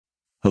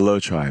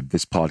Hello, Tribe.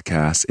 This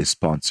podcast is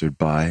sponsored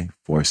by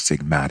Four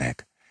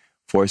Sigmatic.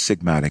 Four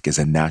Sigmatic is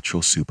a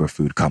natural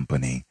superfood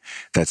company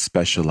that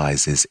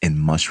specializes in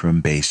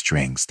mushroom-based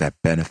drinks that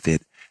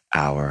benefit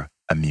our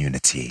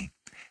immunity,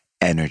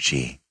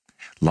 energy,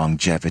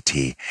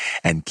 longevity,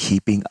 and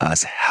keeping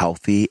us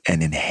healthy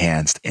and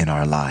enhanced in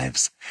our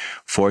lives.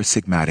 Four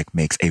Sigmatic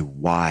makes a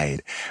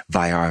wide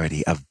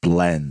variety of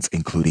blends,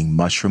 including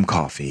mushroom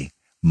coffee,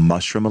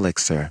 mushroom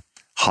elixir,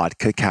 hot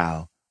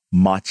cacao,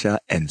 matcha,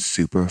 and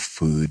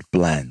superfood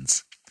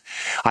blends.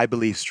 I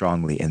believe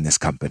strongly in this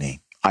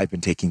company. I've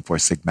been taking Four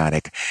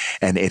Sigmatic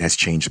and it has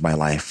changed my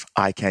life.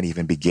 I can't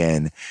even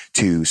begin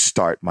to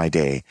start my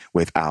day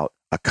without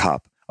a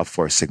cup of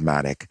Four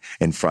Sigmatic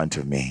in front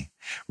of me.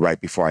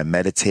 Right before I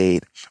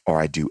meditate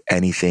or I do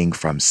anything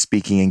from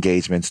speaking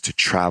engagements to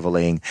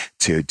traveling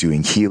to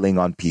doing healing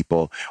on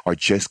people or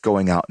just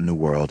going out in the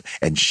world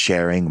and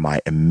sharing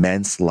my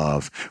immense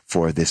love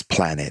for this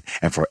planet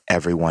and for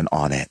everyone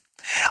on it.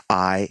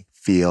 I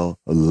feel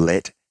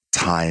lit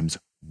times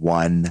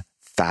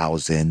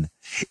 1,000.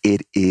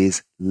 It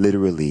is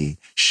literally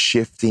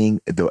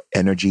shifting the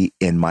energy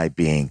in my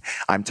being.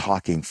 I'm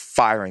talking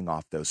firing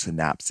off those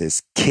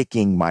synapses,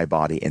 kicking my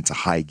body into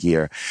high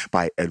gear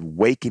by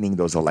awakening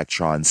those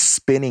electrons,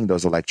 spinning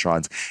those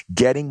electrons,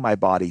 getting my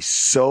body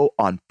so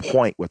on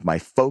point with my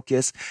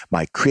focus,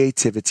 my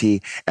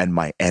creativity, and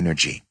my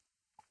energy.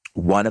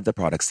 One of the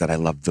products that I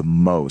love the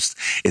most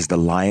is the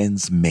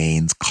Lion's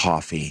Mane's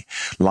coffee.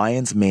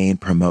 Lion's Mane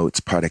promotes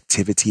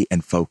productivity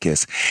and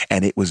focus,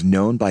 and it was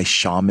known by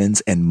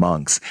shamans and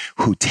monks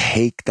who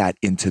take that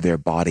into their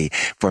body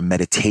for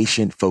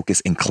meditation,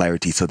 focus, and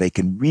clarity so they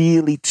can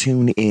really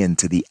tune in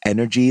to the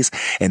energies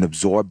and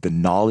absorb the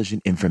knowledge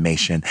and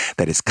information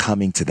that is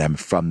coming to them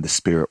from the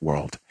spirit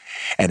world.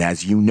 And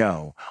as you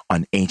know,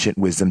 on Ancient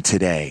Wisdom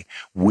Today,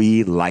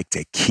 we like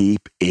to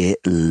keep it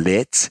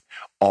lit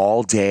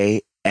all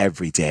day,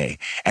 every day.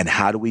 And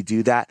how do we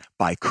do that?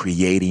 By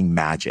creating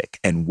magic.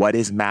 And what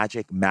is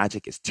magic?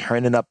 Magic is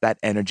turning up that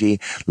energy,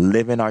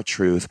 living our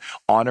truth,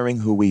 honoring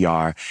who we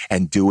are,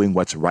 and doing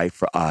what's right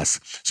for us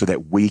so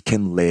that we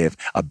can live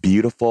a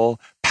beautiful,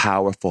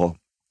 powerful,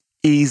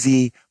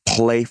 easy,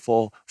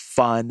 playful,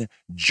 fun,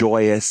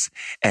 joyous,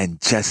 and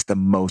just the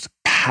most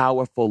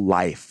powerful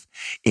life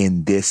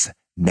in this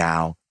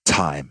now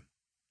time.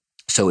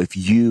 So if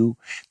you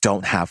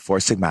don't have Four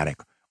Sigmatic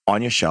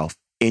on your shelf,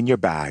 in your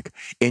bag,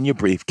 in your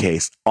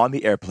briefcase, on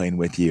the airplane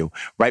with you,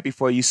 right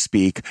before you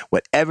speak,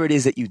 whatever it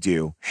is that you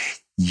do,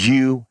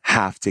 you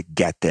have to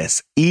get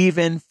this.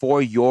 Even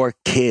for your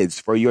kids,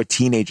 for your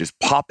teenagers,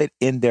 pop it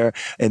in their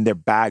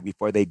bag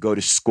before they go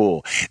to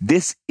school.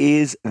 This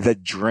is the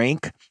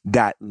drink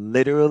that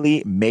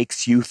literally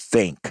makes you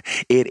think.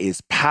 It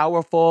is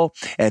powerful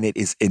and it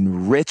is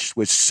enriched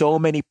with so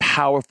many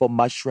powerful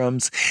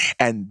mushrooms,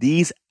 and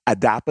these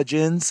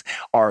adaptogens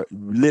are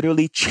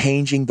literally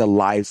changing the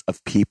lives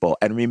of people.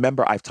 And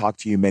remember, I've talked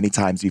to you many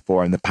times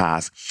before in the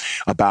past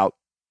about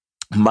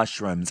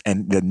mushrooms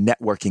and the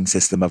networking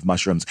system of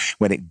mushrooms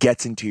when it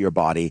gets into your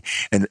body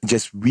and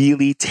just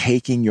really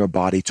taking your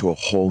body to a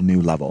whole new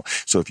level.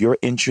 So if you're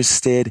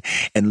interested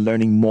in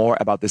learning more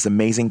about this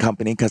amazing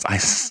company, because I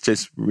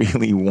just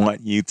really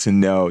want you to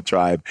know,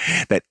 Tribe,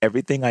 that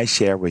everything I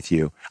share with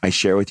you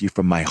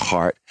from my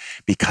heart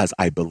because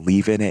I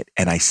believe in it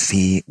and I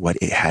see what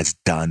it has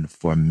done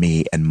for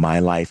me and my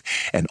life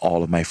and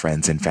all of my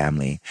friends and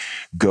family.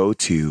 Go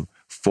to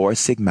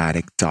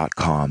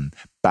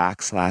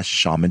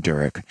foursigmatic.com/Shaman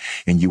Durek,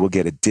 and you will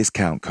get a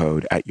discount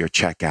code at your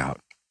checkout.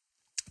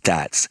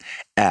 That's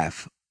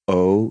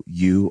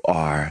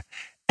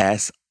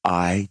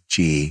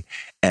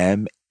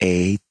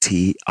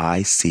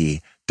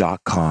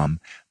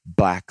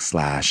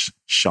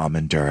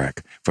FOURSIGMATIC.com/Shaman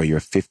Durek for your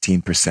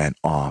 15%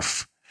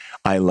 off.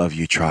 I love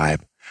you,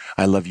 Tribe.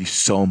 I love you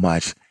so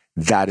much.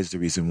 That is the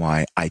reason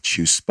why I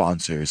choose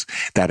sponsors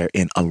that are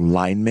in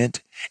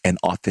alignment and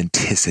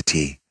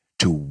authenticity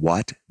to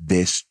what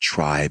this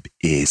tribe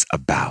is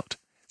about.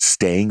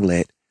 Staying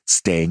lit,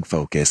 staying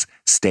focused,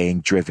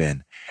 staying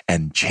driven,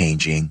 and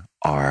changing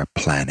our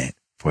planet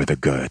for the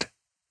good.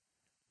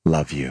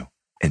 Love you.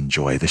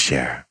 Enjoy the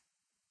share.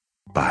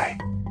 Bye.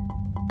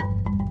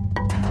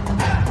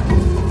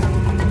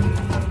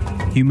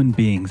 Human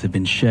beings have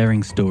been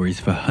sharing stories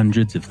for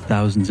hundreds of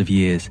thousands of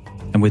years,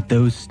 and with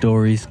those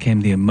stories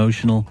came the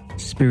emotional,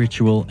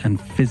 spiritual,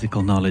 and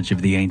physical knowledge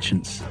of the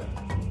ancients.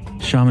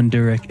 Shaman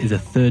Durek is a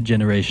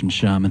third-generation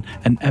shaman,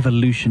 an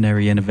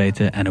evolutionary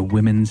innovator, and a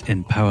women's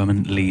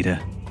empowerment leader.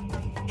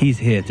 He's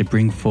here to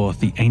bring forth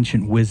the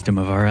ancient wisdom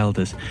of our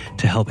elders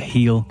to help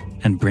heal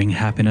and bring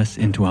happiness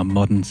into our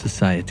modern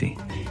society.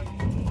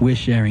 We're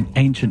sharing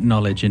ancient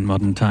knowledge in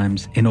modern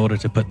times in order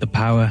to put the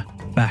power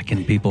back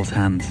in people's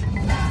hands.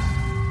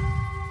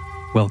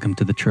 Welcome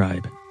to the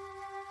tribe.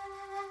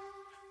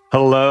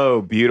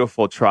 Hello,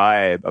 beautiful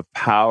tribe of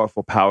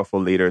powerful,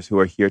 powerful leaders who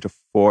are here to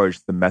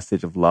forge the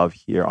message of love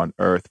here on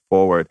earth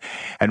forward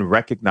and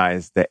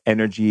recognize the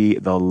energy,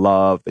 the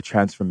love, the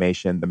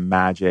transformation, the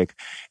magic,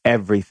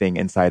 everything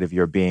inside of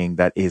your being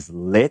that is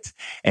lit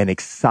and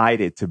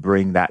excited to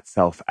bring that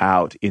self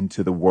out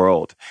into the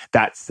world.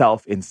 That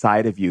self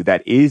inside of you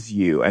that is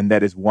you and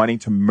that is wanting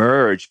to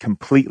merge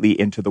completely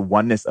into the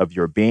oneness of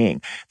your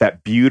being.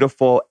 That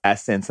beautiful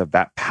essence of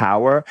that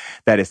power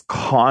that is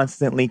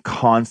constantly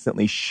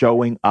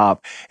showing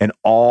up in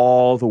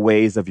all the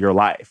ways of your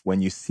life.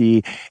 When you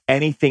see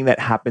anything that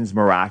happens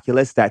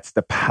miraculous, that's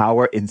the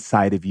power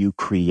inside of you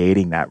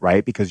creating that,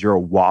 right? Because you're a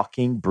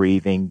walking,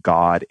 breathing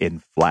God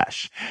in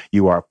flesh.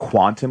 You are a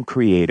quantum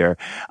creator,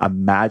 a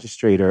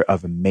magistrator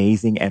of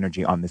amazing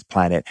energy on this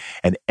planet.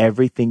 And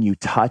everything you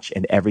touch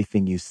and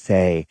everything you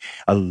say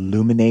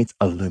illuminates.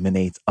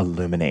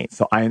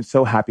 So I am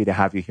so happy to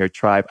have you here,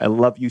 Tribe. I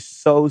love you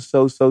so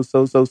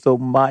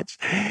much.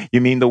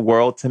 You mean the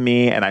world to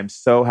me. And I'm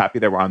so happy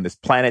that we're on this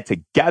planet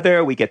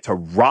together. We get to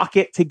rock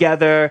it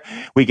together.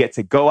 We get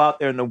to go out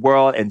there in the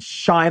world and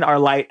shine our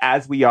light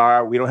as we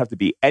are. We don't have to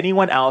be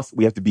anyone else.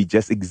 We have to be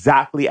just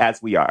exactly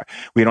as we are.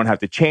 We don't have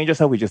to change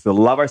ourselves. We just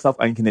love ourselves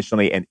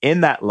unconditionally. And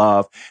in that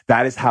love,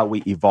 that is how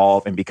we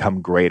evolve and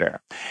become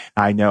greater.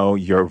 I know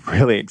you're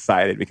really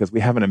excited because we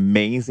have an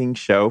amazing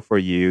show for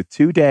you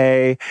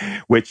today,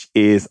 which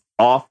is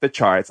off the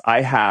charts.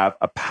 I have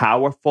a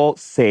powerful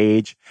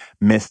sage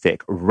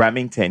mystic,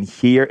 Remington,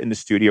 here in the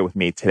studio with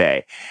me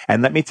today.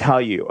 And let me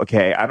tell you,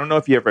 okay, I don't know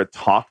if you ever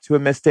talked to a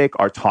mystic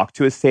or talked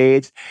to a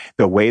sage,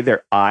 the way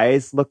their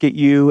eyes look at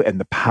you and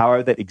the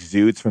power that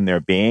exudes from their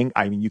being.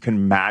 I mean, you can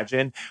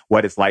imagine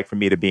what it's like for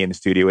me to be in the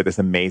studio with this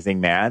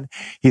amazing man.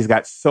 He's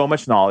got so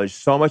much knowledge,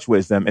 so much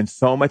wisdom, and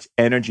so much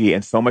energy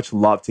and so much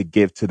love to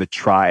give to the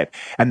tribe.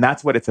 And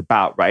that's what it's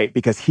about, right?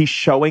 Because he's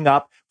showing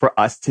up for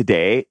us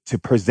today to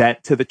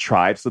present to the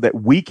tribe so that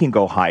we can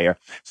go higher,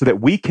 so that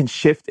we can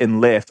shift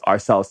and lift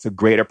ourselves to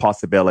greater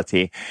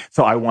possibility.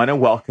 So I want to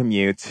welcome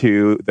you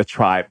to the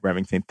tribe,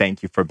 Remington.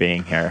 Thank you for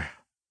being here.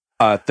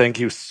 Thank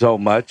you so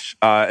much.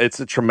 It's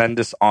a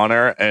tremendous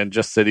honor. And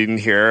just sitting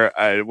here,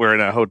 we're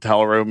in a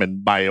hotel room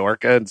in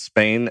Mallorca in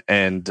Spain,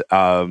 and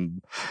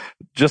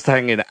just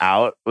hanging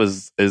out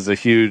is a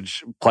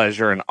huge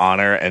pleasure and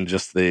honor. And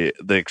just the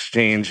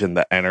exchange and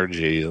the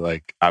energy,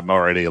 like I'm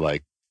already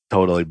like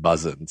totally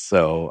buzzing.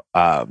 So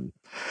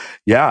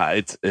yeah,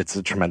 it's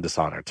a tremendous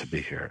honor to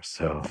be here.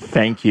 So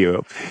thank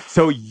you.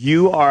 So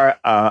you are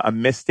a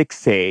mystic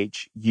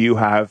sage. You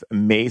have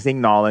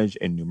amazing knowledge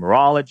in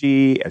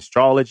numerology,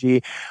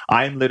 astrology.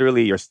 I'm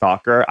literally your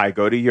stalker. I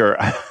go to your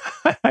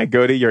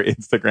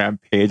Instagram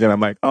page and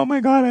I'm like, oh my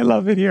God, I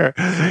love it here.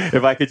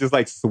 If I could just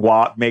like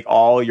make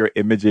all your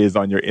images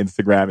on your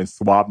Instagram and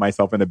swap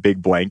myself in a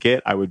big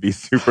blanket, I would be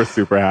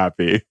super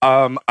happy.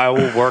 I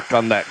will work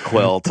on that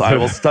quilt. I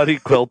will study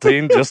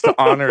quilting just to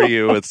honor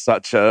you with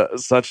such a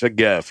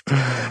gift.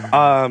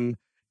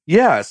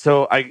 Yeah,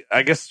 so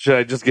I guess should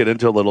I just get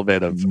into a little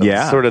bit of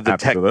sort of the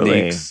absolutely.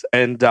 Techniques?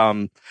 And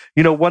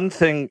one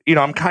thing,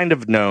 I'm kind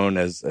of known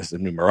as a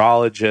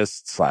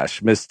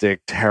numerologist /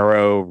 mystic,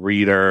 tarot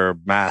reader,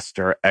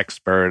 master,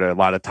 expert. A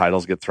lot of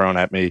titles get thrown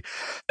at me.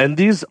 And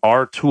these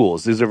are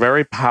tools. These are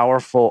very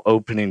powerful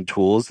opening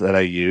tools that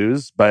I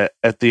use, but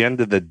at the end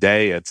of the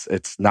day,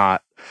 it's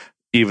not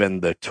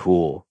even the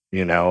tool.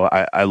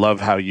 I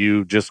love how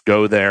you just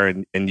go there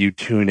and you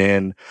tune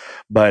in,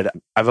 but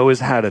I've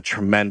always had a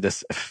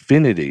tremendous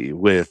affinity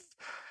with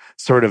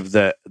sort of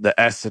the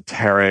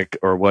esoteric,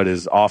 or what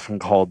is often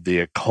called the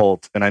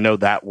occult. And I know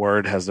that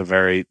word has a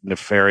very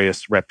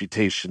nefarious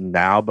reputation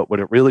now, but what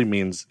it really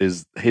means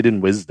is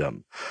hidden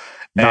wisdom.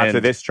 Not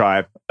to this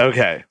tribe.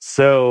 Okay.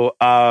 So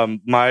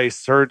my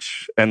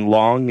search and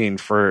longing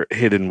for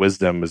hidden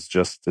wisdom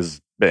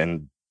has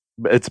been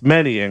it's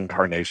many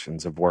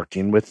incarnations of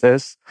working with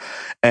this.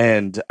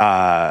 And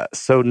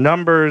so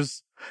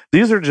numbers,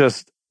 these are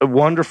just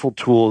wonderful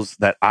tools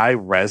that I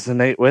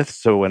resonate with.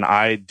 So when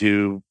I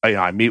do,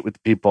 I meet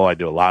with people, I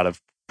do a lot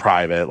of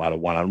private, a lot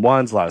of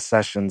one-on-ones, a lot of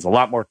sessions, a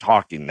lot more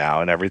talking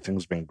now, and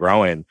everything's been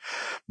growing.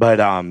 But,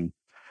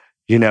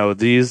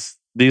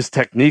 these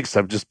techniques,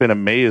 I've just been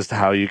amazed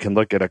how you can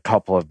look at a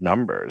couple of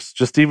numbers.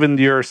 Just even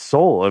your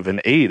soul of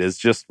an 8 is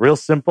just real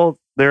simple.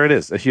 There it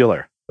is, a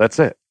healer. That's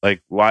it.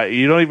 Like, why?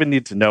 You don't even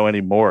need to know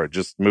anymore.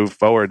 Just move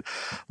forward.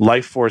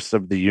 Life force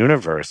of the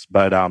universe.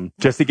 But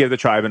just to give the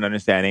tribe an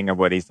understanding of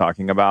what he's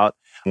talking about,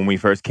 when we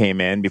first came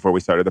in, before we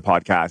started the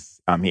podcast,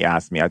 he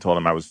asked me, I told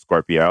him I was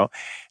Scorpio,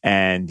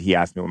 and he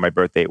asked me what my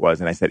birth date was,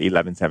 and I said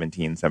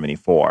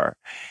 11/17/74.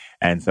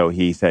 And so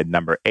he said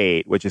number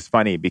 8, which is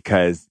funny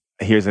because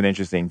here's an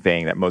interesting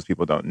thing that most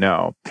people don't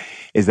know,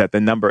 is that the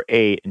number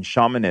 8 in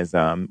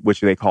shamanism, which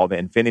they call the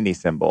infinity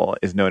symbol,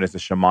 is known as the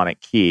shamanic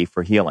key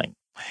for healing.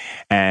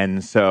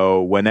 And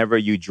so whenever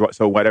you draw,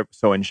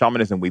 so in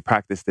shamanism, we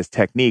practice this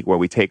technique where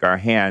we take our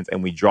hands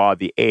and we draw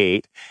the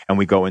 8 and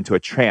we go into a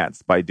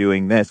trance. By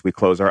doing this, we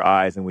close our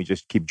eyes and we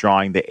just keep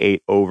drawing the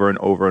 8 over and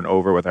over and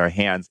over with our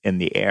hands in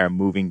the air,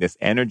 moving this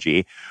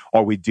energy,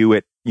 or we do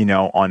it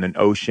on an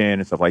ocean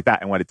and stuff like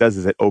that. And what it does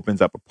is it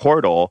opens up a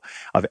portal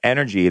of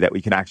energy that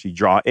we can actually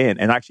draw in.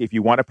 And actually, if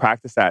you want to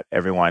practice that,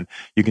 everyone,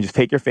 you can just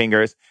take your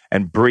fingers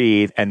and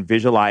breathe and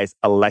visualize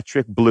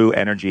electric blue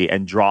energy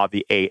and draw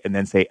the 8 and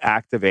then say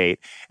activate.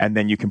 And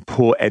then you can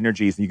pull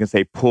energies and you can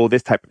say, pull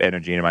this type of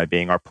energy into my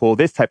being or pull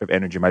this type of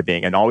energy in my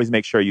being. And always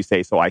make sure you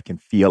say, so I can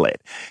feel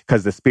it.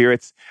 Because the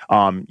spirits,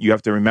 you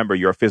have to remember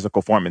you're a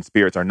physical form and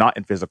spirits are not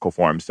in physical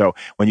form. So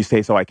when you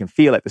say, so I can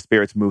feel it, the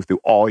spirits move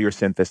through all your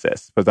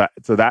synthesis.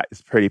 So that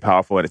is pretty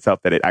powerful in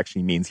itself, that it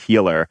actually means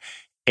healer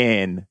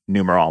in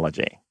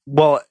numerology.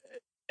 Well,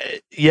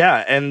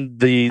 yeah, and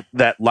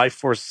that life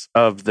force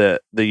of the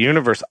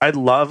universe, I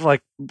love,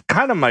 like,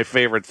 kind of my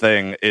favorite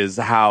thing is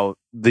how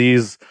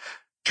these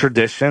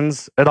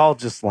traditions, it all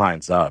just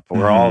lines up.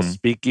 We're all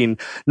speaking,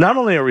 not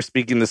only are we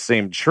speaking the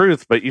same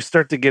truth, but you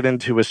start to get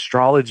into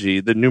astrology,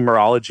 the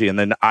numerology, and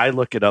then I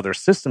look at other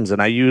systems and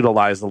I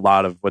utilize a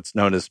lot of what's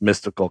known as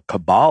mystical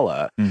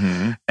Kabbalah.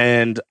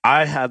 And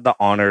I had the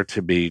honor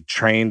to be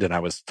trained and I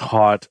was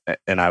taught,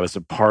 and I was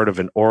a part of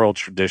an oral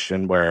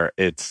tradition where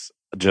it's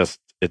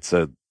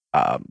a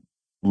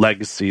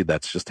legacy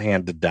that's just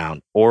handed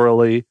down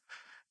orally.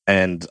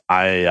 And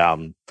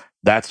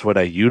that's what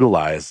I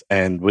utilize.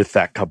 And with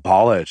that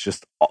Kabbalah, it's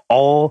just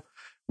all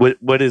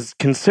what is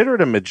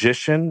considered a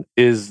magician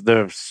is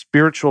the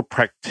spiritual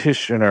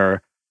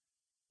practitioner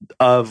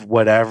of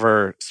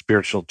whatever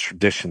spiritual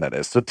tradition that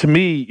is. So to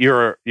me,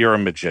 you're a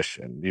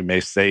magician. You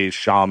may say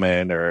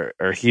shaman or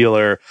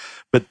healer,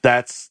 but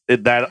that's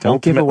that.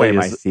 Don't give away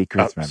my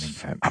secrets,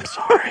 Remington. I'm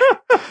sorry.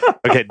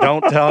 Okay,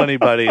 don't tell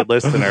anybody,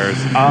 listeners.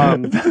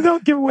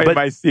 Don't give away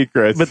my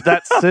secrets. But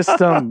that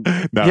system...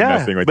 No, I'm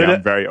messing with you.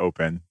 I'm very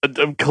open.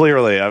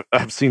 Clearly,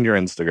 I've seen your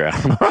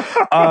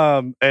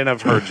Instagram. And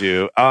I've heard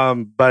you.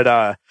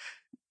 But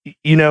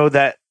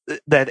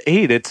that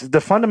 8, it's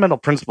the fundamental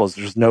principles.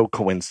 There's no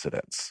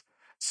coincidence.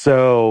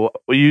 So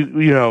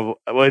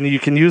when you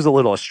can use a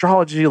little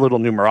astrology, a little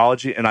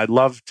numerology, and I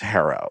love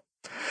tarot.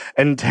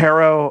 And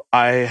tarot,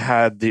 I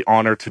had the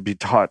honor to be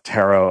taught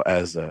tarot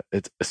as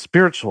it's a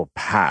spiritual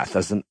path,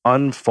 as an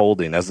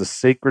unfolding, as a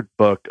sacred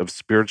book of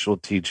spiritual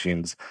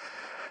teachings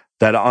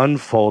that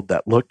unfold,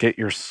 that look at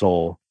your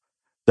soul,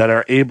 that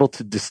are able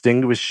to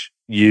distinguish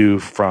you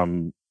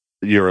from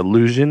your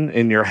illusion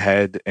in your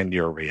head and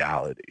your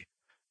reality.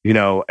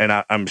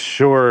 And I'm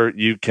sure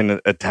you can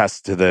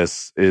attest to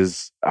this,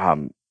 is,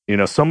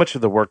 so much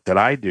of the work that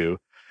I do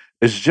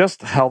is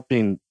just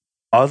helping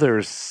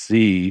others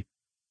see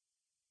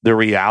the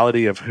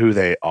reality of who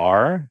they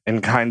are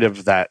and kind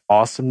of that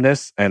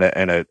awesomeness and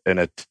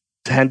a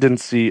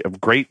tendency of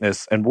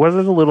greatness. And what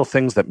are the little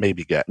things that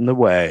maybe get in the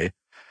way?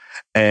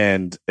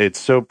 And it's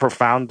so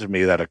profound to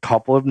me that a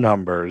couple of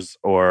numbers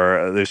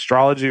or the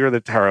astrology or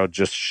the tarot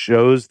just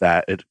shows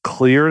that, it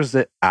clears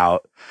it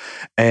out.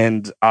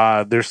 And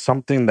there's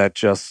something that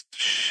just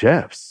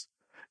shifts.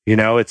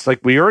 It's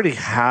like we already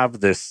have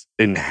this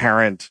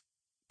inherent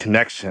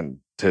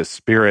connection to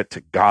spirit,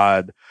 to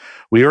God.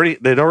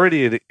 It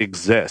already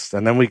exists.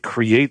 And then we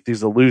create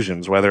these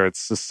illusions, whether it's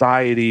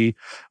society,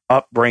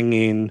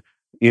 upbringing,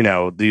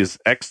 these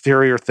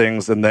exterior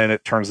things, and then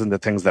it turns into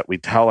things that we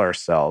tell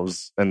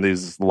ourselves and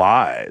these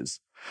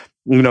lies.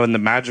 In the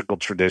magical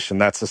tradition,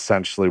 that's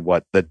essentially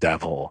what the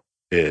devil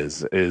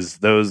is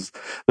those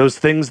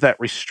things that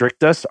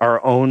restrict us,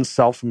 our own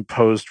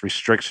self-imposed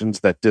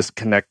restrictions that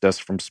disconnect us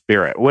from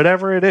spirit,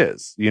 whatever it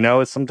is.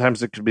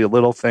 Sometimes it could be a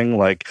little thing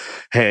like,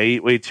 hey, I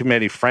eat way too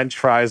many French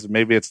fries, and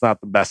maybe it's not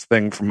the best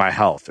thing for my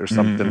health or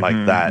something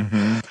like that.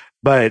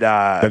 But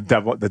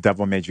the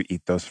devil made you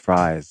eat those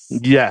fries.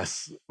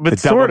 Yes, but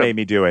the devil made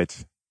me do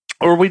it.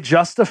 Or we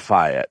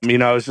justify it.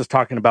 I was just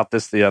talking about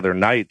this the other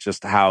night,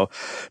 just how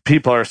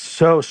people are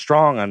so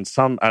strong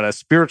on a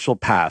spiritual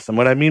path. And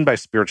what I mean by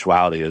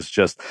spirituality is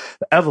just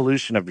the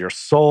evolution of your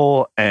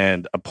soul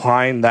and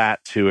applying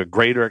that to a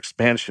greater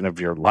expansion of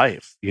your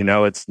life.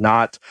 It's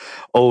not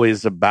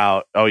always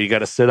about, you got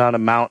to sit on a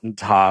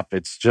mountaintop.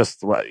 It's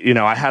just,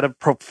 I had a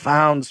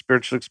profound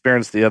spiritual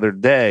experience the other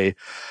day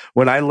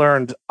when I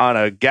learned on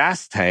a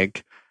gas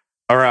tank,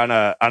 or on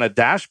a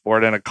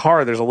dashboard in a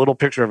car, there's a little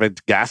picture of a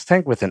gas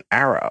tank with an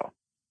arrow.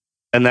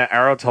 And that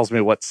arrow tells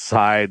me what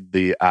side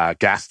the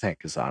gas tank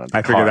is on.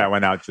 I figured that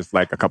one out just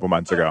like a couple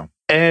months ago.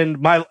 And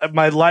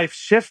my life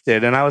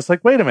shifted. And I was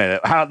like, wait a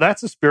minute,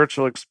 that's a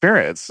spiritual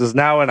experience. Because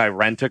now when I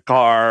rent a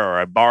car or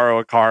I borrow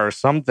a car or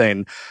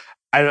something,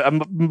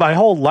 my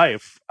whole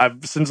life,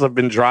 since I've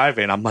been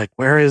driving, I'm like,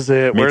 where is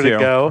it? Where'd it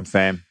go?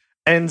 Same.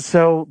 And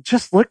so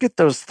just look at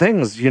those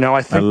things.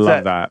 I think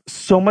that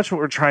so much what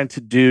we're trying to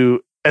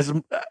do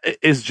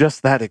is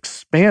just that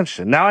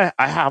expansion. Now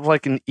I have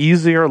like an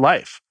easier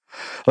life,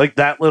 like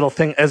that little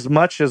thing, as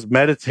much as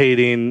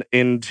meditating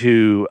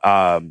into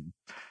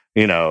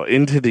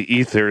the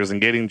ethers and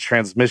getting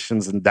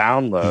transmissions and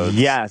downloads.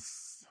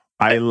 Yes.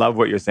 I love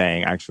what you're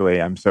saying. Actually,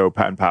 I'm so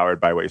empowered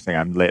by what you're saying.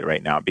 I'm lit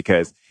right now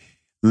because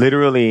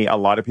literally a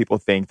lot of people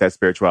think that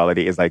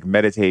spirituality is like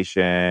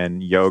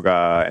meditation,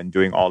 yoga, and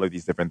doing all of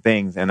these different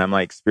things. And I'm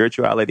like,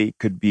 spirituality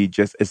could be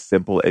just as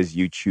simple as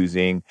you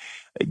choosing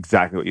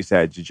exactly what you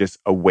said. You just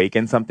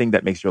awaken something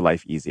that makes your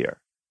life easier.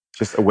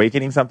 Just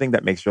awakening something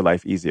that makes your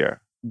life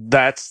easier.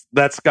 That's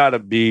got to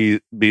be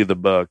the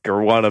book,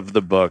 or one of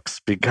the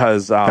books,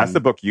 because that's the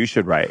book you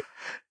should write.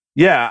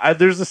 Yeah,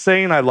 there's a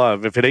saying I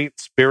love: if it ain't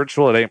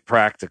spiritual, it ain't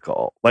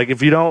practical. Like,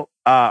 if you don't,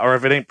 or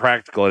if it ain't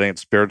practical, it ain't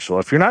spiritual.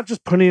 If you're not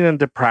just putting it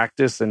into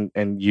practice and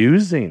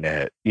using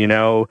it,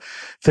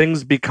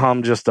 things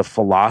become just a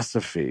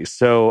philosophy.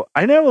 So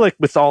I know, like,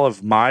 with all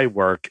of my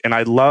work, and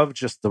I love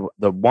just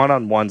the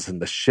one-on-ones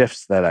and the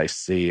shifts that I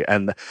see,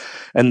 and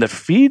the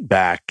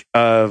feedback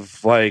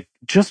of, like,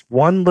 just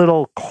one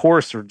little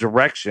course or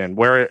direction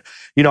where,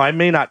 I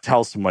may not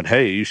tell someone,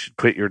 hey, you should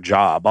quit your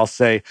job. I'll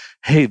say,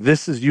 hey,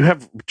 you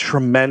have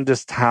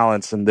tremendous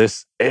talents in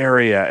this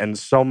area, and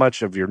so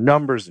much of your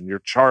numbers and your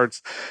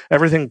charts,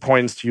 everything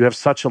points to you have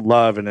such a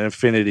love and an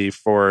affinity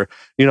for,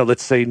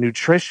 let's say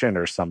nutrition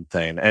or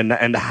something,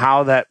 and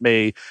how that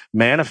may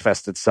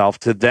manifest itself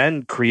to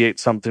then create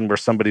something where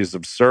somebody's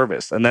of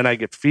service. And then I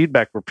get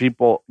feedback where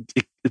people,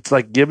 it's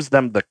like gives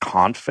them the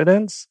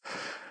confidence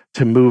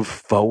to move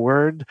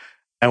forward.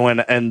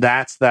 And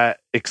that's that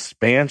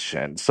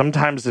expansion.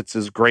 Sometimes it's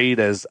as great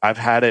as I've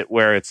had it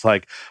where it's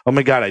like, oh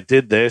my God, I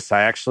did this.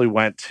 I actually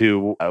went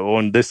to,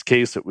 in this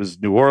case, it was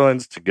New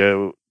Orleans to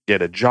go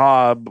get a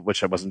job,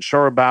 which I wasn't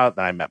sure about.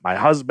 Then I met my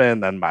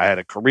husband. Then I had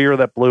a career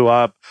that blew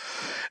up.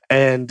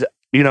 And,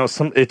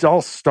 it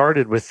all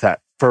started with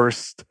that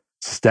first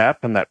step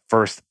and that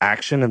first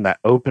action and that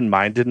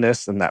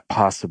open-mindedness and that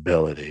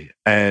possibility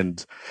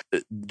and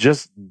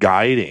just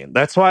guiding.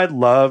 That's why I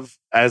love,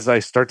 as I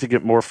start to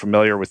get more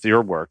familiar with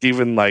your work,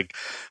 even like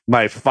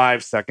my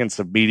 5 seconds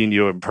of meeting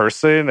you in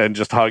person and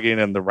just hugging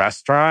in the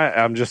restaurant,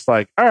 I'm just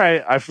like, all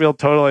right, I feel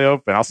totally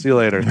open. I'll see you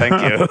later.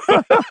 Thank you.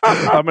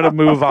 I'm going to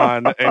move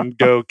on and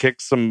go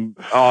kick some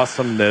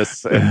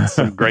awesomeness and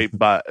some great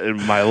butt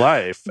in my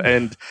life.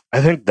 And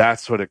I think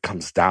that's what it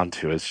comes down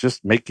to. It's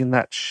just making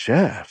that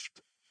shift.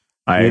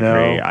 I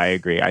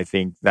agree. I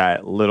think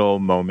that little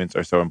moments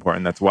are so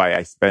important. That's why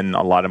I spend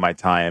a lot of my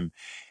time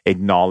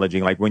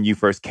acknowledging, like when you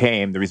first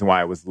came, the reason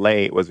why I was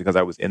late was because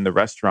I was in the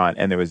restaurant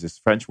and there was this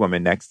French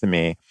woman next to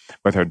me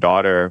with her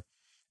daughter.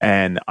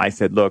 And I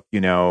said, look,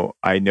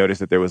 I noticed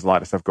that there was a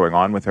lot of stuff going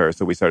on with her.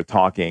 So we started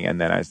talking.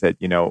 And then I said,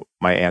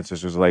 my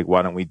ancestors were like,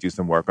 why don't we do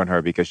some work on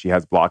her? Because she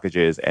has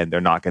blockages and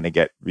they're not going to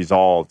get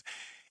resolved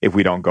if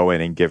we don't go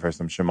in and give her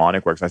some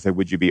shamanic work. So I said,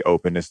 would you be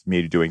open to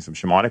me doing some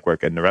shamanic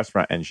work in the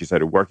restaurant? And she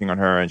started working on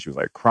her and she was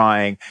like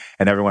crying,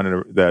 and everyone,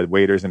 the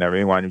waiters and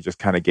everyone just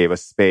kind of gave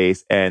us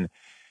space. And,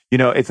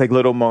 it's like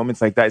little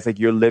moments like that. It's like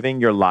you're living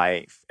your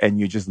life and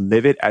you just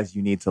live it as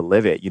you need to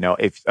live it.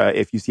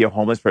 If you see a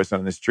homeless person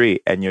on the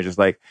street and you're just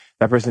like,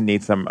 that person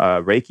needs some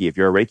Reiki. If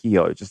you're a Reiki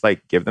healer, just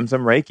like give them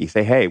some Reiki.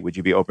 Say, hey, would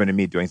you be open to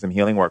me doing some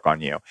healing work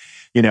on you?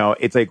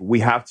 It's like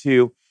we have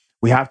to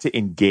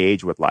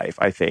engage with life,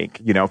 I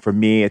think. For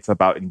me, it's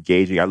about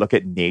engaging. I look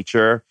at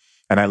nature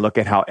and I look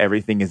at how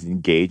everything is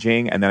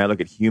engaging. And then I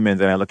look at humans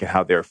and I look at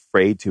how they're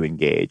afraid to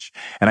engage.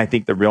 And I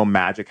think the real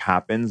magic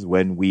happens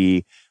when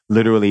we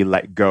literally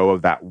let go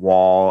of that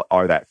wall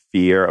or that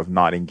fear of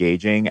not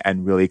engaging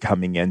and really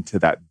coming into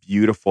that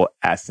beautiful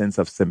essence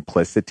of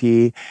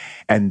simplicity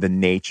and the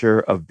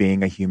nature of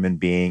being a human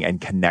being and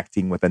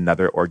connecting with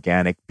another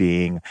organic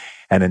being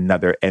and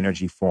another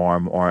energy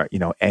form or,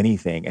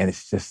 anything. And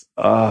it's just,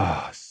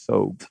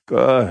 so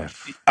good.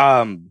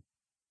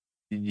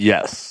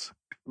 Yes.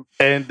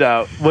 And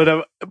what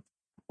I'm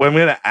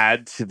going to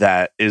add to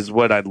that is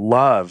what I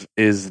love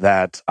is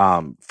that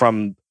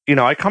from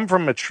I come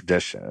from a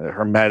tradition, a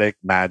Hermetic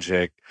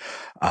magic,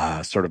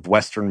 sort of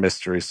Western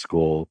mystery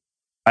school.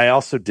 I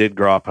also did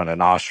grow up on an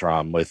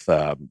ashram with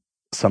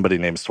somebody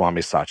named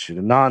Swami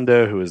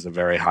Satchidananda, who is a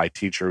very high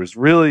teacher, who's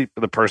really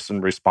the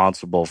person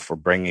responsible for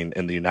bringing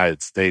in the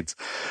United States,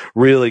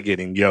 really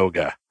getting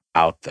yoga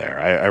out there.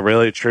 I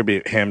really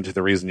attribute him to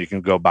the reason you can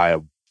go buy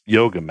a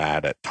yoga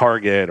mat at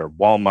Target or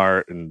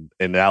Walmart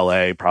in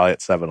LA, probably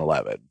at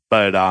 7-Eleven.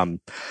 But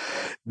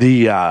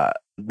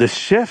the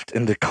shift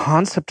in the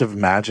concept of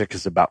magic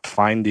is about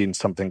finding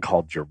something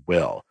called your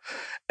will.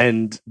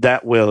 And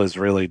that will is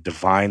really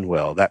divine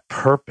will, that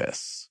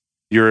purpose.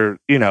 Your,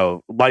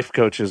 life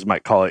coaches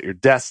might call it your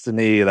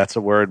destiny. That's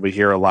a word we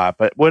hear a lot.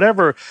 But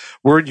whatever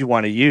word you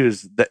want to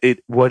use,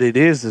 what it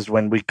is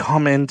when we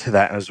come into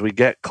that, as we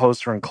get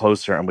closer and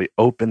closer and we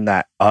open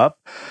that up,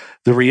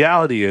 the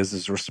reality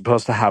is we're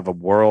supposed to have a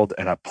world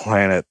and a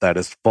planet that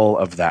is full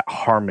of that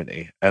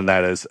harmony, and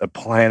that is a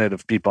planet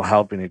of people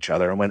helping each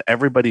other. And when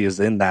everybody is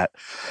in that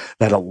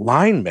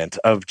alignment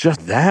of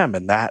just them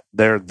and that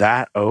they're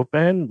that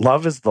open,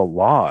 love is the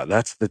law.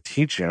 That's the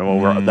teaching. And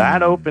when we're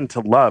that open to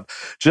love,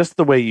 just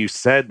the way you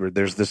said, where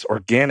there's this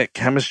organic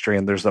chemistry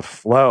and there's a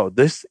flow,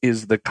 this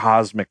is the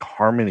cosmic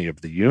harmony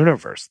of the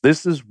universe.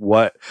 This is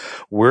what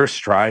we're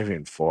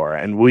striving for.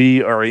 And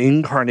we are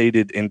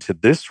incarnated into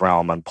this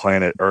realm on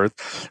planet Earth,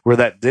 where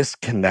that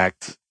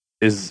disconnect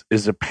is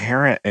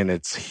apparent and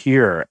it's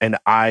here. And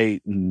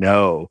I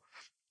know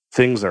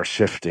things are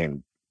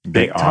shifting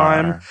big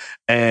time.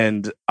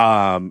 And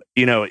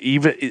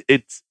even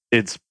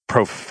it's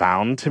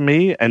profound to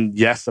me. And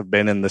yes, I've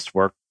been in this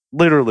work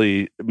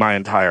literally my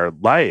entire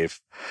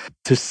life.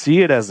 To see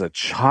it as a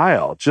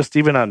child, just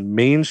even on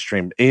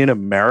mainstream in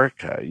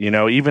America,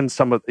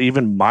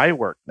 even my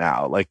work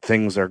now, like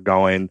things are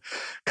going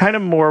kind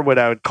of more what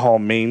I would call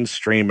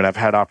mainstream, and I've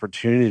had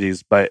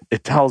opportunities, but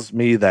it tells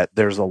me that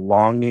there's a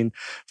longing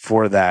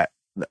for that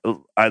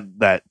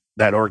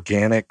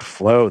organic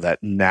flow,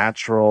 that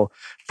natural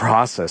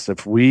process.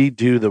 If we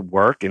do the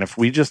work and if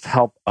we just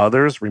help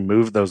others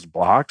remove those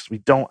blocks, we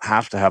don't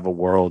have to have a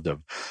world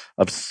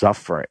of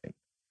suffering.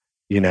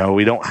 We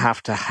don't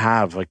have to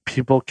have, like,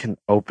 people can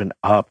open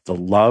up. The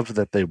love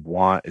that they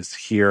want is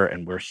here,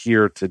 and we're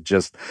here to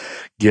just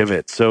give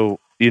it.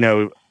 So,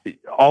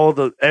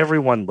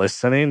 everyone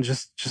listening,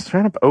 just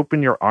kind of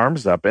open your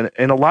arms up.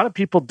 And a lot of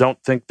people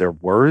don't think they're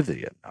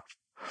worthy enough.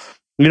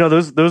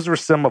 Those were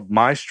some of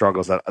my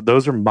struggles.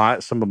 Those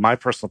are some of my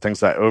personal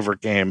things that I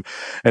overcame.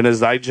 And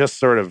as I just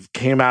sort of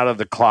came out of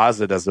the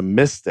closet as a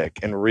mystic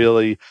and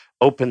really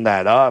opened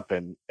that up,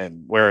 and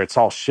where it's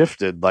all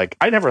shifted, like,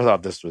 I never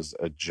thought this was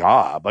a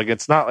job. Like,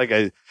 it's not like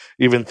I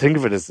even think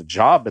of it as a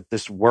job, but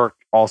this work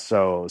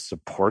also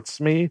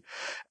supports me.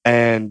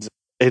 And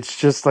it's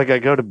just like I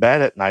go to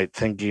bed at night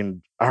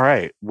thinking, all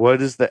right,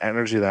 what is the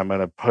energy that I'm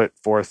going to put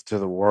forth to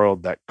the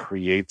world that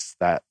creates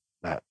that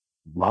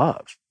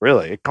love?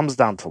 Really, it comes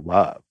down to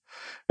love.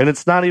 And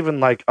it's not even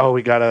like, oh,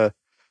 we gotta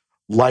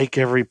like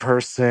every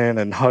person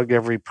and hug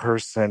every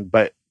person,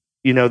 but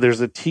there's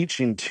a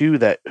teaching too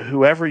that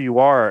whoever you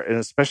are, and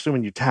especially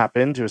when you tap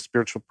into a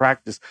spiritual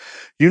practice,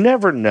 you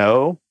never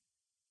know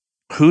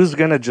who's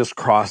going to just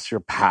cross your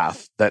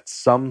path, that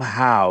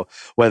somehow,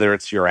 whether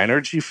it's your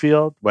energy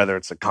field, whether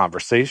it's a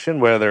conversation,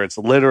 whether it's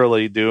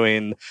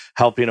literally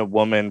helping a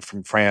woman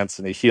from France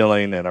in a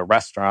healing in a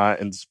restaurant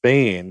in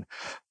Spain,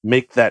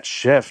 make that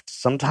shift.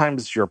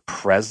 Sometimes your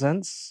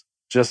presence,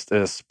 just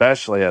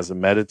especially as a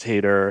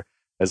meditator,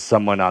 as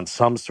someone on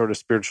some sort of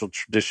spiritual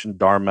tradition,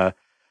 Dharma,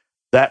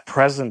 that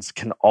presence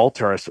can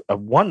alter us.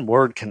 One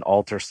word can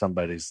alter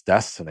somebody's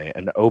destiny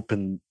and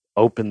open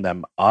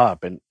them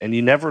up. And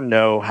you never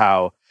know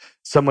how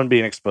someone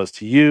being exposed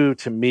to you,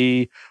 to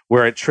me,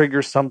 where it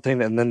triggers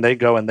something, and then they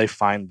go and they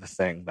find the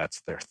thing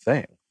that's their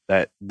thing,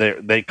 that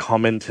they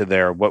come into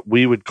their, what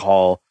we would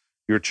call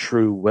your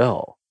true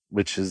will,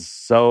 which is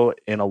so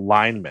in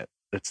alignment.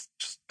 It's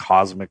just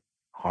cosmic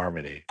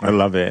harmony. I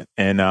love it.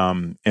 And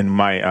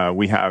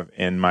we have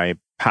in my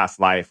past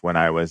life, when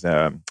I was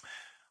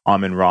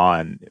Amun-Ra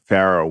and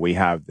Pharaoh, we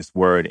have this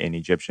word in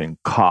Egyptian,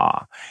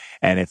 Ka,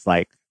 and it's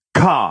like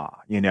Ka,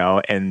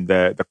 and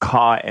the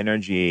Ka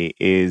energy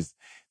is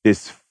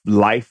this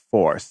life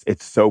force.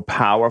 It's so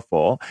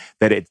powerful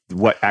that it's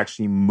what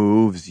actually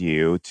moves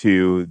you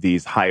to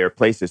these higher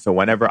places. So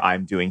whenever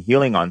I'm doing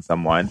healing on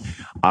someone,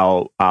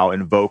 I'll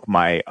invoke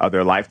my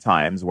other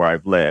lifetimes where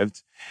I've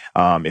lived.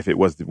 If it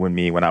was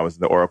when I was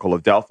the Oracle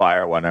of Delphi,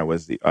 or when I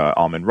was the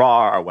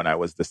Amun-Ra, or when I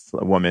was this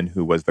woman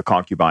who was the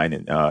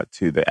concubine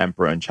to the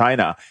emperor in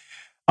China,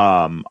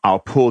 I'll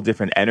pull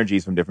different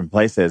energies from different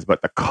places.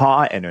 But the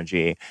Ka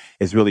energy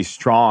is really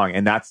strong,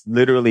 and that's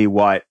literally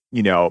what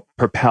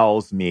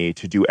propels me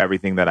to do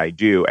everything that I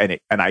do. And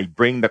I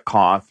bring the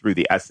Ka through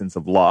the essence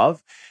of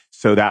love,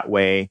 so that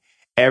way,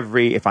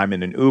 if I'm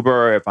in an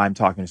Uber, if I'm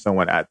talking to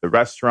someone at the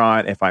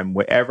restaurant, if I'm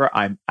wherever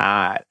I'm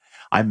at,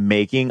 I'm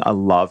making a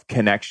love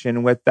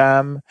connection with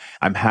them.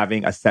 I'm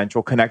having a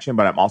central connection,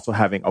 but I'm also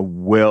having a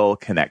will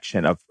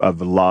connection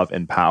of love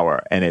and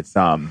power. And it's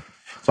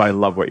so I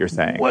love what you're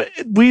saying.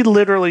 We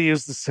literally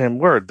use the same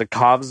word. The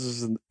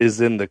Cobs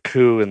is in the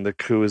Ku, and the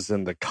Ku is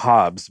in the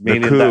Cobs. The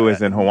Ku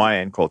is in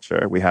Hawaiian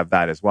culture. We have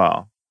that as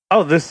well.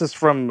 Oh, this is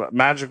from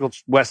magical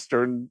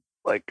Western,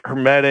 like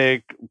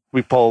Hermetic.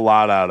 We pull a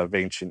lot out of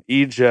ancient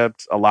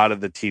Egypt. A lot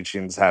of the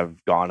teachings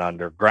have gone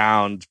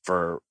underground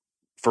for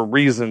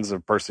reasons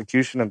of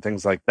persecution and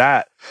things like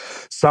that.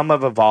 Some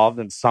have evolved,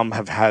 and some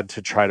have had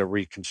to try to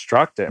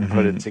reconstruct it and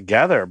put it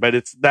together.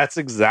 But that's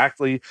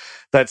exactly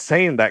that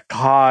saying, that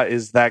Ka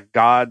is that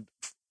God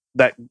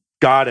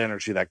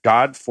energy, that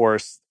God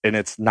force, and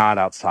it's not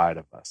outside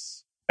of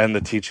us. And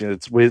the teaching,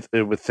 it's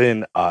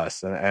within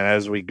us, and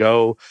as we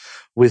go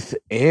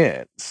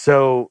within.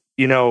 So,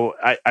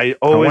 I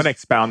want to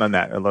expound on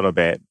that a little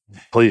bit,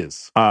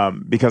 please,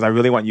 because I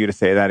really want you to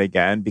say that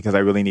again, because I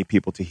really need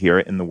people to hear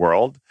it in the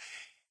world,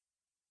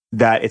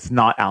 that it's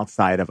not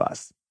outside of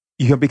us.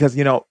 Because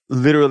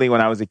literally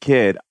when I was a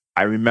kid,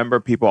 I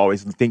remember people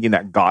always thinking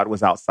that God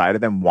was outside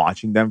of them,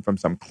 watching them from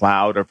some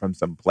cloud or from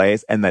some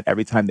place, and that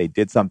every time they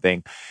did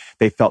something,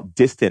 they felt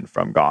distant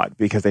from God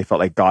because they felt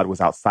like God was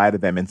outside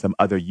of them in some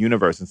other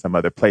universe, in some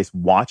other place,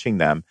 watching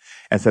them,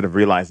 instead of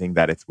realizing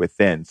that it's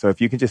within. So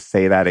if you can just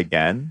say that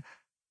again.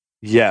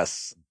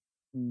 Yes,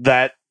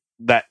 that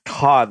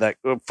Ka, that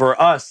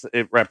for us,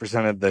 it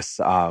represented this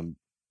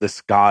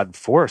God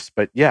force.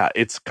 But yeah,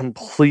 it's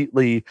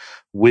completely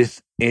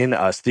within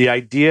us. The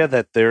idea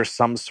that there's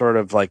some sort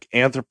of like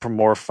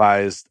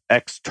anthropomorphized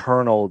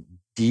external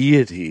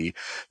deity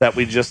that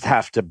we just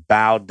have to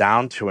bow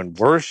down to and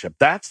worship.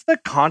 That's the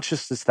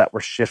consciousness that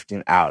we're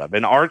shifting out of.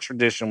 In our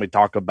tradition, we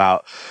talk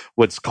about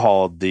what's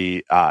called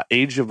the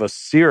age of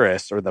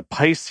Osiris, or the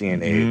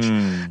Piscean age.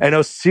 And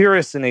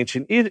Osiris in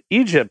ancient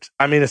Egypt,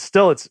 I mean, it's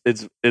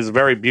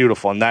very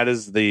beautiful, and that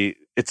is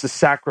it's a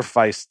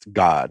sacrificed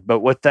god. But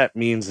what that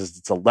means is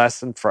it's a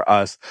lesson for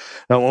us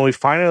that when we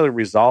finally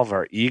resolve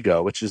our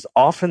ego, which is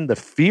often the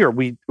fear,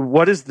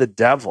 what is the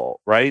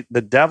devil, right?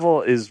 The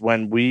devil is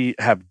when we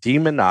have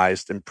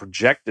demonized and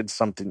projected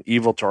something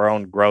evil to our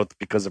own growth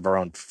because of our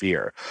own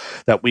fear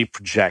that we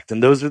project.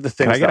 And those are the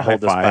things that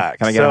hold us back.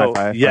 Can I get a high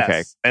five? Yes.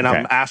 Okay. And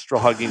I'm astral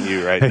hugging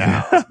you right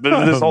now.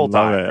 But this whole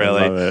time,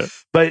 really.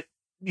 But,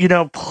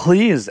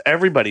 please,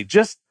 everybody,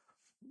 just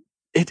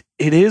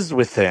It is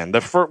within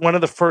one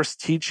of the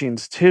first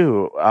teachings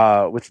too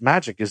with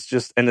magic is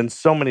just, and in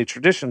so many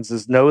traditions,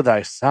 is know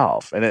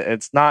thyself. And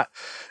it's not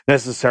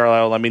necessarily,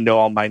 oh, let me know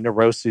all my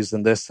neuroses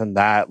and this and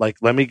that. Like,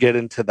 let me get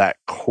into that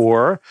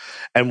core.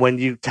 And when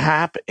you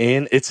tap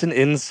in, it's an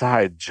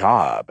inside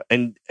job.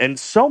 And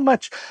so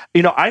much,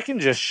 I can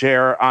just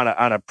share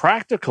on a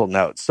practical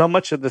note, so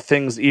much of the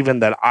things even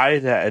that I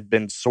had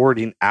been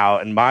sorting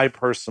out and my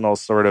personal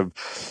sort of,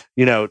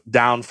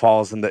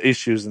 downfalls and the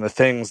issues and the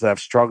things that I've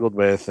struggled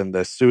with and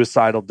the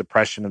suicidal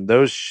depression and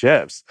those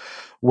shifts,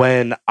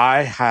 when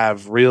I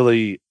have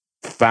really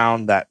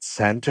found that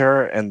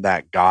center and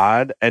that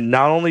God, and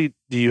not only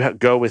do you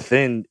go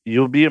within,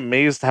 you'll be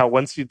amazed how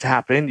once you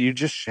tap in, you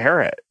just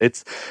share it.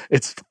 It's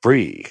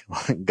free.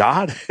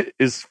 God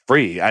is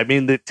free. I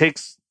mean, it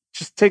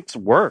just takes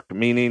work,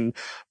 meaning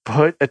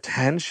put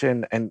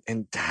attention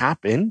and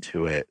tap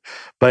into it.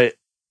 But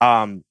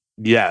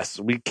yes,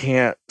 we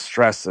can't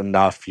stress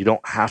enough. You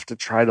don't have to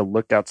try to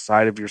look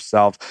outside of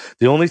yourself.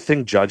 The only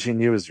thing judging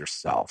you is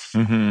yourself.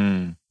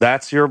 Mm-hmm.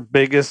 That's your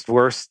biggest,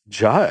 worst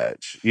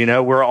judge.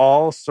 We're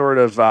all sort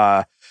of,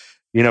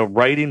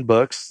 writing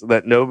books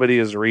that nobody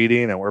is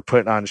reading, and we're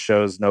putting on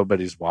shows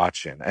nobody's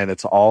watching, and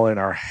it's all in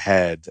our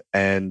head.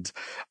 And,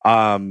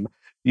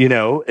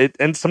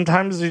 and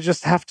sometimes you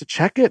just have to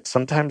check it.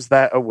 Sometimes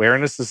that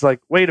awareness is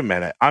like, wait a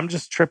minute, I'm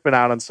just tripping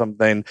out on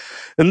something.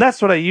 And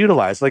that's what I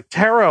utilize. Like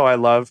tarot, I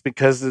love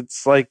because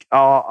it's like,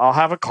 I'll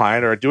have a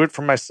client or I do it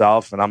for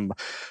myself, and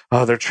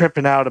they're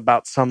tripping out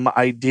about some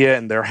idea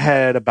in their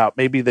head about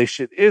maybe maybe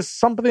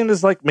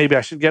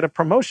I should get a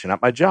promotion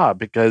at my job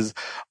because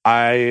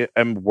I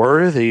am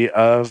worthy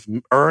of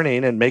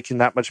earning and making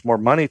that much more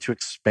money to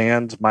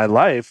expand my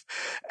life.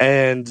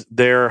 And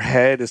their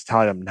head is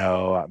telling them,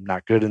 no, I'm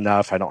not good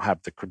enough. I don't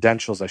have the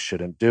credentials. I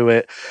shouldn't do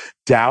it.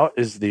 Doubt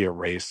is the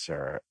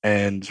eraser.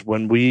 And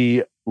when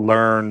we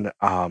learn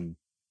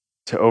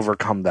to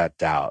overcome that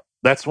doubt,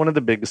 that's one of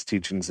the biggest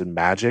teachings in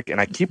magic. And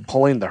I keep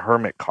pulling the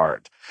Hermit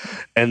card.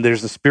 And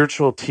there's a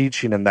spiritual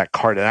teaching in that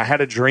card. And I had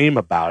a dream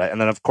about it.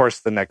 And then, of course,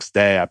 the next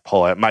day I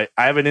pull it. I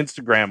have an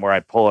Instagram where I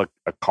pull a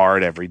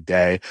card every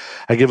day.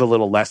 I give a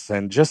little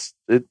lesson, just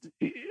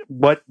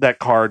what that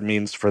card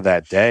means for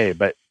that day.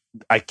 But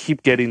I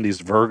keep getting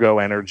these Virgo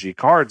energy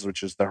cards,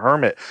 which is the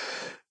Hermit.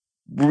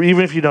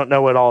 Even if you don't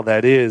know what all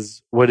that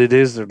is, what it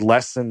is are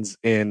lessons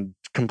in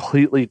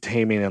completely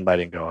taming and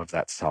letting go of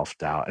that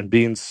self-doubt and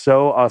being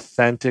so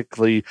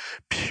authentically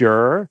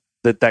pure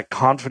that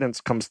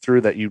confidence comes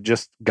through, that you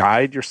just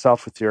guide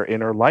yourself with your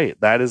inner light.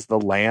 That is the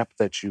lamp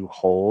that you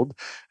hold,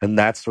 and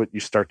that's what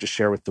you start to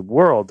share with the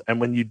world. And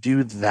when you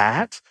do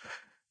that,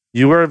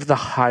 you are of the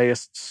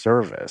highest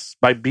service.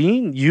 By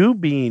being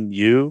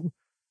you,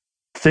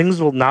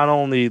 things will not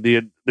only,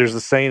 there's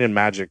a saying in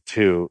magic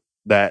too,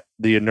 that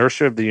the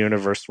inertia of the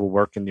universe will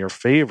work in your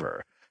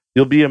favor.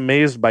 You'll be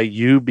amazed by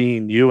you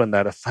being you and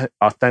that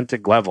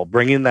authentic level,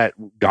 bringing that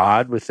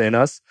God within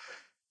us.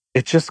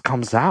 It just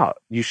comes out.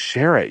 You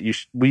share it.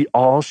 We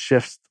all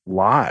shift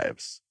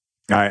lives.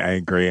 I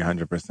agree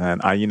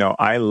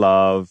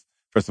 100%.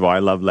 First of all, I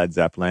love Led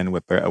Zeppelin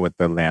with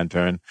the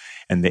lantern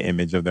and the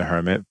image of the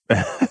hermit.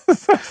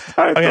 Because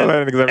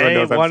everyone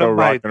knows I'm so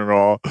rock and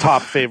roll.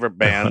 Top favorite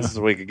bands.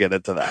 We could get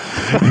into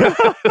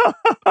that.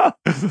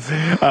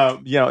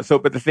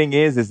 But the thing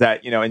is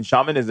that, in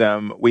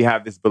shamanism, we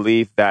have this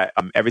belief that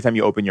every time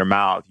you open your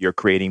mouth, you're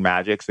creating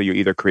magic. So you're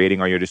either creating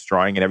or you're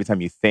destroying. And every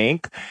time you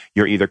think,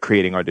 you're either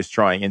creating or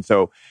destroying. And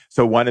so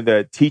one of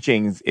the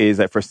teachings is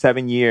that for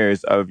 7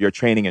 years of your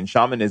training in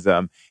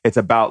shamanism, it's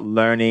about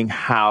learning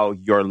how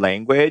your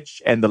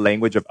language and the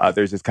language of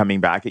others is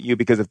coming back at you.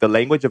 Because if the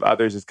language of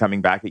others is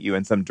coming back at you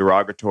in some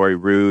derogatory,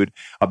 rude,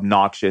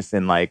 obnoxious,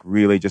 and like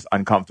really just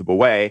uncomfortable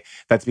way,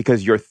 that's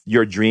because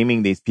you're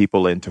dreaming these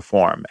people into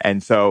form.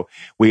 And so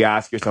we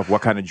ask yourself,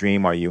 what kind of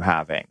dream are you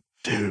having?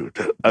 Dude,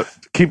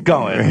 keep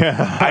going.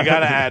 I got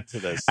to add to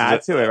this.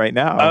 Add to it right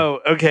now. Oh,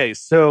 okay.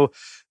 So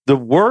the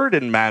word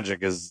in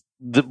magic is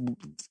I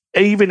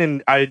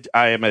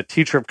am a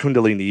teacher of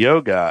Kundalini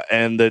yoga,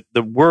 and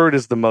the word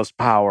is the most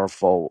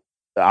powerful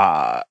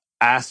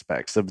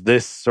aspects of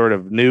this sort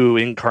of new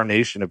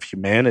incarnation of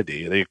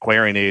humanity, the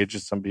Aquarian Age,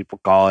 as some people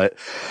call it.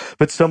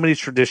 But so many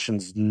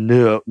traditions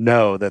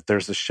know that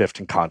there's a shift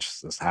in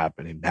consciousness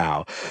happening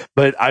now.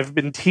 But I've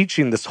been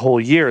teaching this whole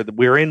year that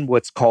we're in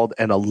what's called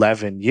an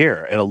 11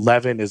 year. And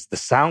 11 is the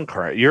sound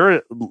current. You're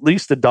at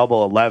least a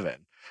double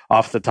 11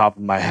 off the top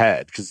of my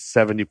head, because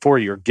 74,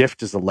 your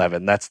gift is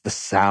 11. That's the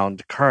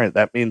sound current.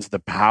 That means the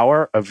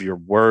power of your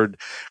word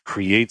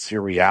creates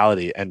your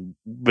reality.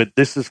 But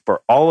this is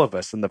for all of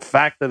us. And the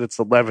fact that it's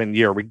 11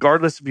 year,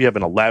 regardless if you have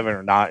an 11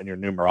 or not in your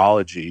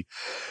numerology,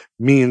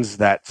 means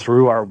that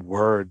through our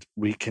word,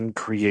 we can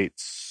create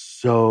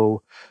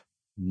so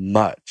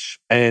much.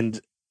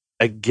 And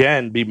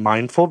again, be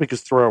mindful,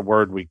 because through our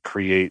word, we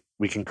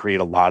can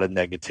create a lot of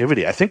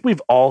negativity. I think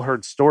we've all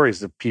heard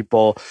stories of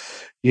people,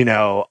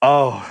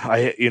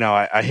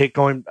 I hate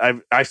going.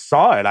 I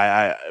saw it.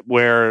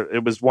 Where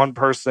it was one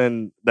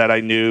person that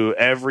I knew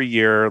every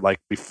year,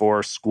 like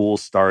before school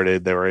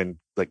started, they were in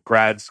like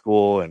grad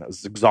school, and it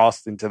was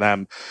exhausting to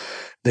them.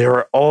 They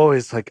were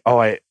always like,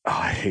 I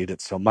hate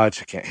it so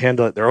much. I can't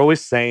handle it. They're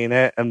always saying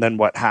it. And then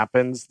what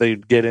happens? They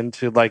get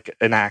into like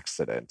an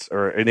accident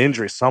or an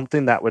injury,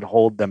 something that would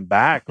hold them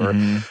back,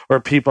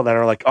 or people that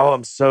are like,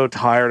 I'm so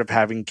tired of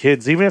having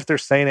kids. Even if they're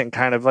saying it in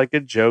kind of like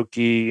a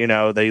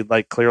jokey, they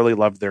like clearly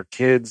love their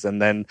kids,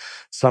 and then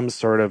some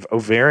sort of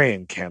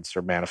ovarian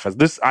cancer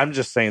manifests. I'm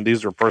just saying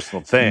these are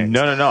personal things.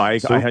 No. I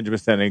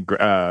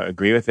 100%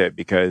 agree with it,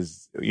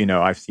 because,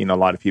 I've seen a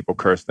lot of people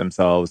curse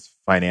themselves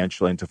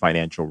into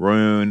financial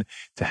ruin,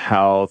 to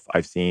health.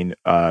 I've seen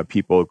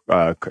people,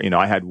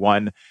 I had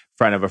one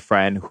friend of a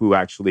friend who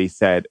actually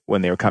said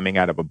when they were coming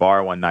out of a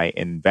bar one night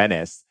in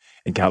Venice,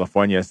 in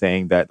California,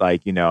 saying that I'm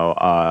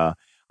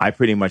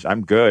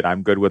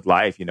good with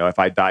life. If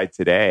I died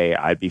today,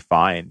 I'd be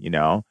fine,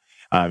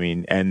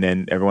 and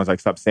then everyone's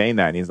like, stop saying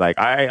that. And he's like,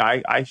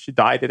 I should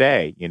die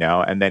today,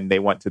 and then they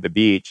went to the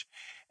beach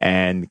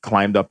and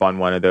climbed up on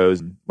one of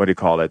those,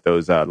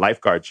 those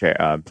lifeguard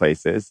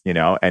places,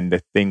 and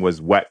the thing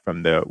was wet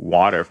from the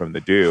water, from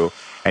the dew,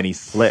 and he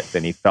slipped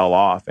and he fell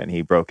off and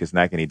he broke his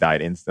neck and he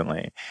died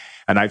instantly.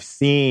 And I've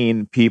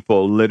seen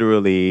people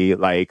literally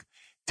like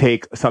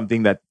take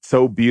something that's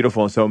so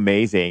beautiful and so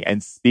amazing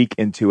and speak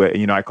into it.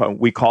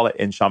 We call it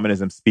in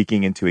shamanism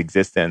speaking into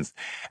existence.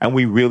 And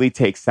we really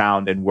take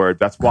sound and word.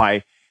 That's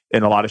why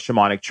in a lot of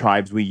shamanic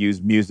tribes, we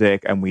use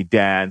music and we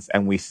dance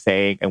and we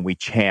sing and we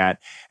chant.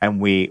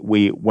 And we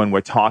when we're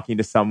talking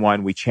to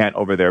someone, we chant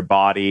over their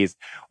bodies,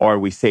 or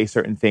we say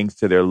certain things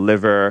to their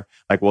liver.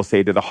 Like we'll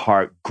say to the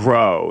heart,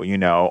 grow,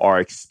 or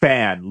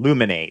expand,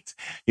 luminate,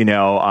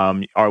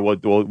 or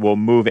we'll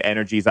move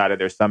energies out of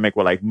their stomach.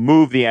 We'll like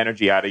move the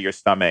energy out of your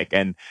stomach,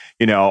 and,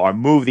 or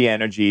move the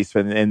energies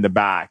from in the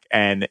back.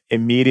 And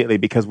immediately,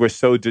 because we're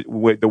so,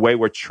 the way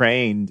we're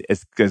trained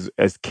as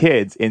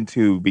kids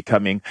into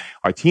becoming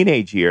our teenage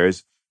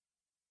years,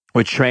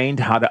 we're trained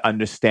how to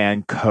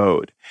understand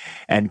code,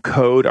 and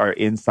code are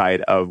inside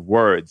of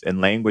words and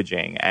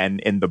languaging and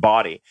in the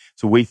body.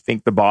 So we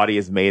think the body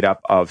is made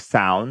up of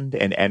sound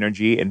and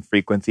energy and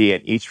frequency,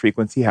 and each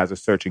frequency has a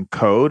certain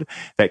code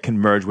that can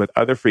merge with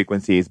other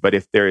frequencies. But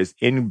if there is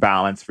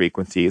imbalanced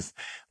frequencies,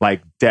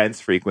 like dense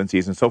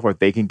frequencies and so forth,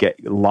 they can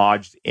get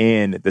lodged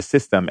in the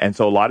system. And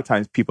so a lot of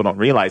times people don't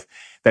realize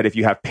that if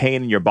you have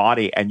pain in your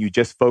body and you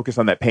just focus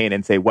on that pain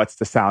and say, what's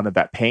the sound of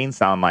that pain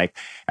sound like?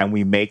 And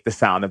we make the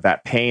sound of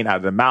that pain out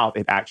of the mouth,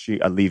 it actually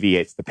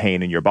alleviates the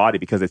pain in your body,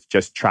 because it's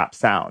just trapped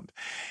sound.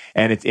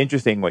 And it's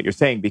interesting what you're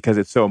saying, because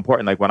it's so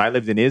important. Like when I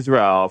lived in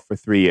Israel for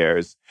 3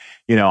 years,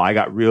 I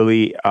got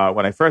really,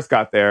 when I first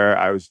got there,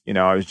 I was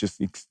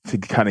just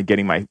kind of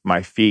getting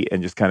my feet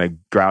and just kind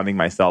of grounding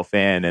myself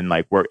in, and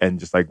like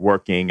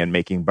working and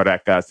making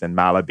barekas and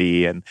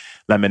malabi and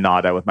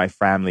lemonada with my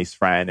family's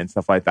friend and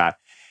stuff like that.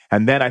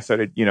 And then I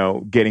started,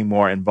 getting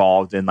more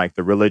involved in like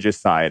the religious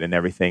side and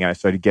everything. And I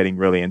started getting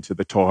really into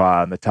the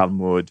Torah and the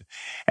Talmud,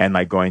 and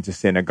like going to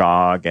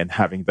synagogue and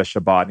having the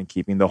Shabbat and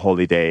keeping the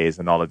holy days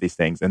and all of these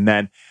things. And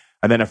then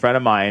a friend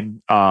of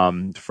mine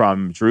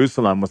from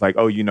Jerusalem was like,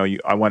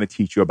 I want to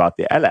teach you about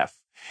the Aleph,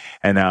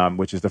 and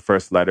which is the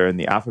first letter in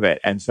the alphabet.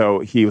 And so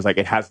he was like,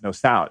 it has no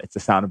sound. It's the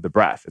sound of the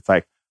breath. It's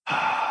like,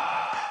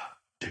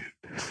 dude.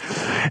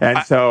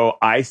 And so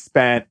I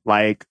spent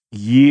like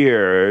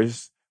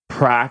years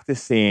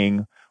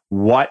practicing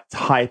what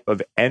type of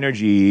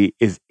energy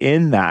is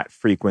in that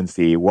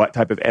frequency, what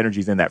type of energy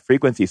is in that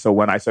frequency. So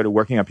when I started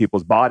working on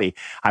people's body,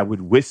 I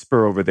would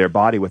whisper over their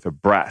body with a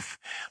breath,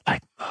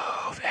 like,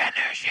 move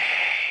energy.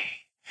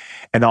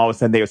 And all of a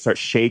sudden they would start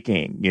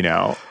shaking,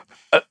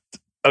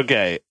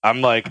 Okay,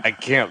 I'm like, I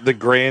can't, the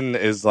grin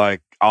is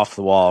like off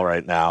the wall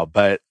right now,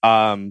 but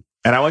and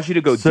I want you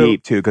to go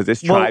deep too, because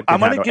this tribe can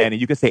handle and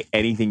you can say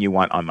anything you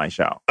want on my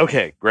show.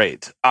 Okay,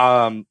 great.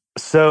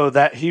 So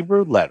that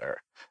Hebrew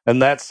letter,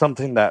 and that's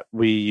something that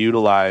we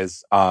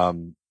utilize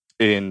certainly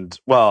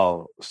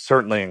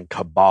in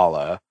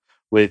Kabbalah,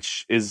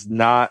 which is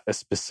not a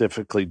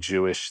specifically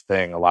Jewish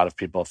thing. A lot of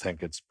people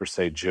think it's per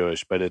se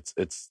Jewish, but it's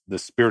the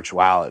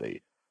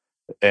spirituality,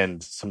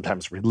 and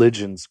sometimes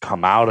religions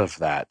come out of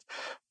that.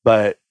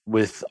 But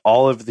with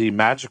all of the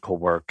magical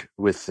work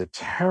with the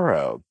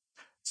tarot.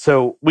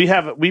 So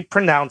we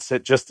pronounce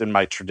it just in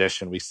my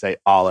tradition. We say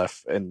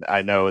Aleph, and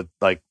I know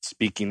like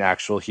speaking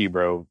actual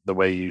Hebrew, the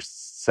way you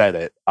said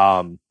it.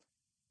 How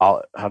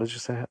did you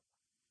say it?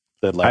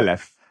 The letter.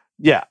 Aleph.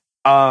 Yeah.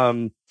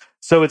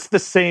 So it's the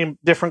same,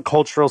 different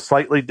cultural,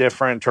 slightly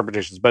different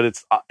interpretations, but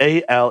it's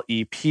Aleph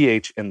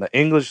in the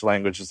English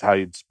language is how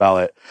you'd spell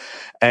it.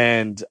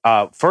 And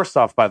first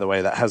off, by the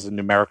way, that has a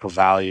numerical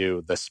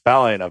value, the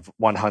spelling of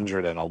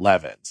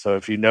 111. So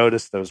if you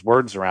notice those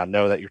words around,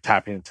 know that you're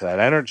tapping into that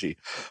energy.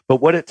 But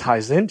what it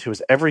ties into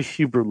is every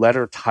Hebrew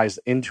letter ties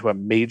into a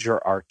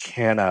major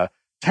arcana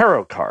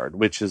tarot card,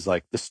 which is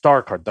like the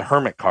star card, the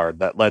hermit card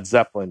that Led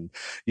Zeppelin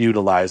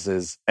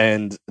utilizes.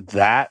 And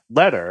that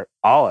letter,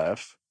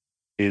 Aleph,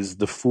 is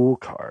the Fool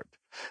card.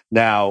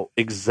 Now,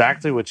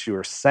 exactly what you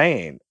were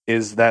saying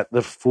is that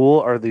the Fool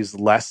are these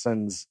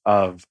lessons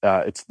of,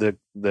 it's the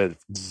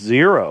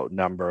zero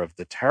number of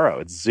the tarot.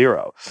 It's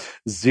zero.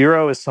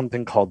 Zero is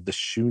something called the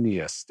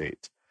Shunya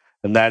state.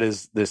 And that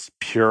is this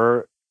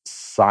pure,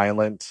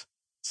 silent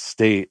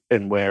state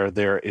in where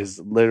there is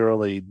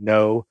literally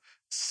no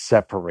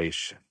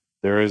separation.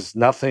 There is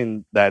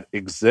nothing that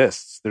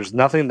exists. There's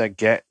nothing that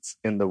gets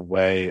in the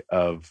way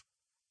of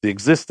the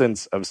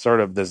existence of sort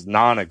of this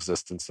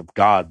non-existence of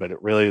God, but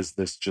it really is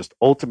this just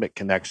ultimate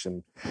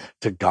connection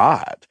to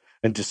God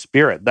and to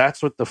spirit.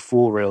 That's what the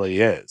Fool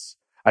really is.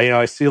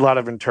 I see a lot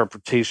of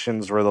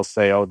interpretations where they'll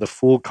say, oh, the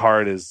Fool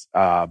card is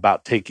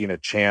about taking a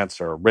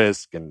chance or a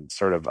risk and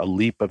sort of a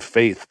leap of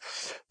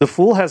faith. The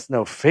Fool has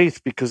no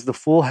faith because the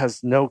Fool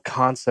has no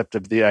concept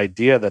of the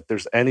idea that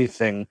there's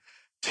anything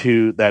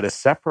that is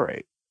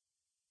separate.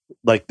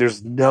 Like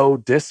there's no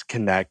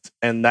disconnect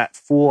and that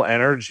Fool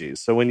energy.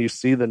 So when you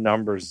see the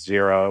number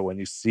 0, when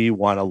you see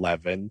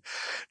 111,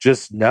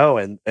 just know,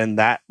 and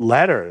that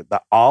letter,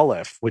 the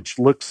Aleph, which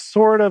looks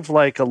sort of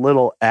like a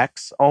little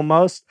X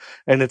almost,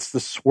 and it's the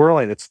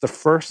swirling, it's the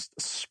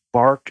first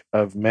spark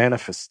of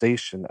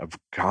manifestation of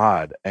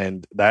God.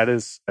 And that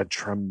is a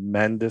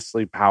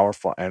tremendously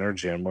powerful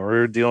energy. And when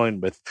we're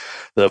dealing with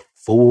the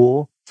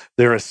Fool,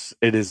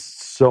 it is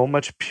so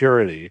much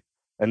purity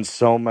and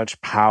so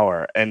much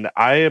power. And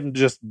I am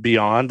just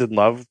beyond in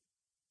love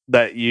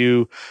that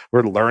you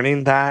were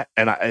learning that.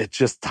 And it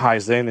just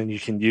ties in and you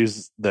can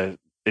use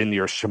in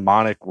your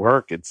shamanic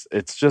work.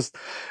 It's just,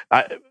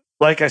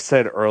 like I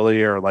said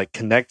earlier, like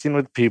connecting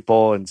with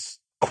people and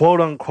quote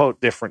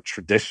unquote different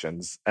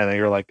traditions. And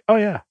you're like, oh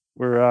yeah,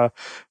 we're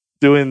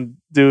doing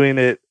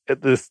it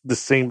the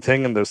same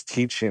thing in those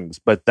teachings.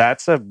 But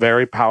that's a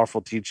very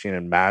powerful teaching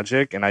in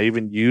magic, and I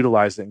even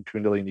utilize it in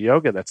Kundalini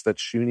yoga. That's that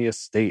Shunya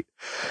state.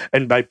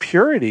 And by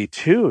purity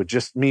too,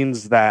 just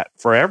means that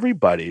for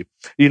everybody,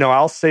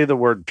 I'll say the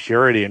word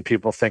purity and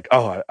people think,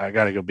 oh, I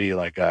gotta go be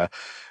like a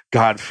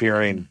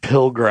God-fearing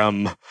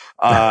pilgrim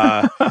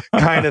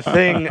kind of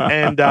thing.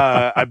 And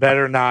I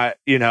better not,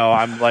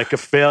 I'm like a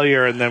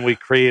failure. And then we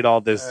create all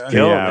this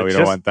guilt. Yeah, we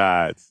don't want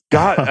that.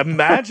 God,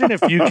 imagine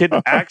if you could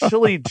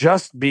actually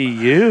just be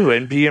you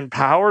and be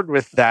empowered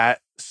with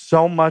that.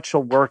 So much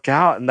will work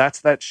out. And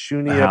that's that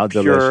Shunya, how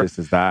pure, delicious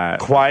is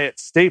that? Quiet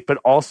state, but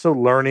also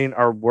learning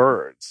our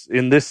words.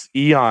 In this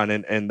eon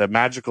and the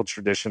magical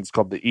traditions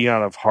called the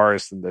Eon of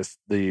Horus, and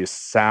the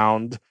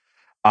sound,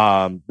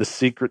 the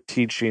secret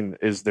teaching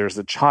is there's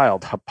a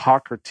child,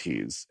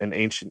 Hippocrates, in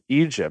ancient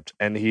Egypt,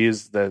 and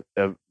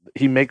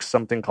he makes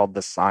something called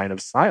the sign of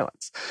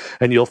silence.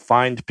 And you'll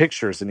find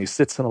pictures, and he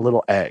sits in a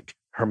little egg,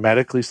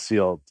 hermetically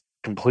sealed,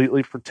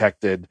 completely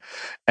protected.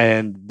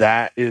 And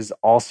that is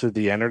also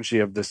the energy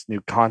of this new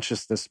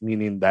consciousness,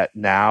 meaning that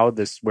now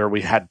where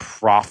we had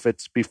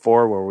prophets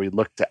before, where we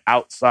looked to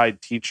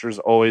outside teachers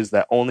always,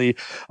 that only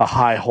a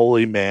high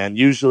holy man,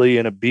 usually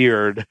in a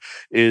beard,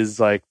 is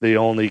like the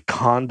only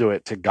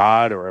conduit to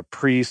God, or a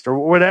priest, or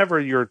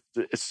whatever.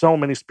 So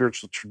many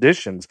spiritual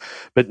traditions,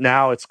 but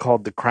now it's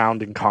called the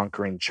crowned and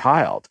conquering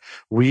child.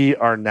 We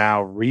are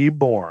now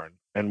reborn,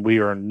 and we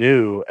are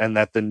new, and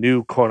that the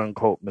new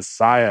quote-unquote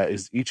Messiah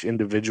is each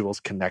individual's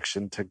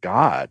connection to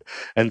God.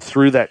 And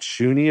through that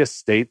Shunya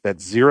state,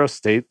 that zero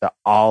state, the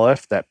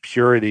Aleph, that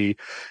purity,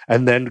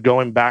 and then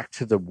going back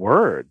to the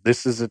word.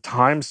 This is a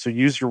time, so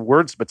use your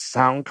words, but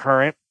sound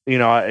current. In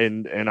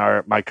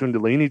my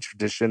Kundalini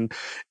tradition,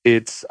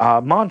 it's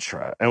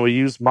mantra, and we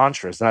use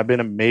mantras. And I've been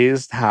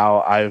amazed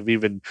how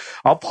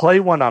I'll play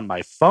one on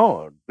my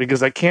phone,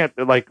 because I can't,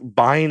 like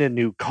buying a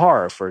new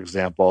car, for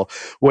example,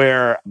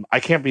 where I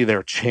can't be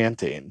there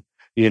chanting,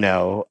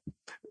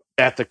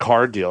 at the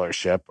car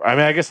dealership. I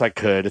mean, I guess I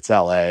could. It's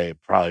LA.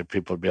 Probably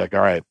people would be like,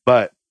 all right,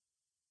 but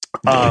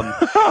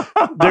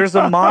there's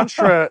a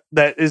mantra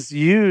that is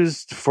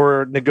used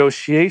for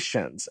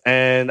negotiations,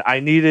 and I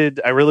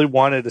really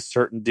wanted a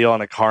certain deal on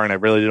a car, and I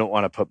really didn't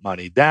want to put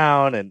money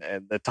down, and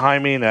the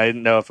timing, I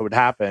didn't know if it would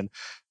happen.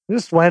 I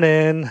just went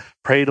in,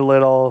 prayed a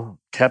little,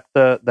 kept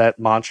that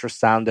mantra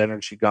sound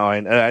energy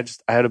going, and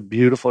I had a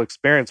beautiful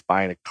experience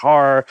buying a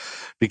car,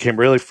 became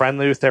really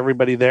friendly with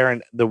everybody there,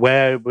 and the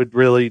way I would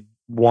really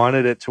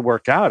wanted it to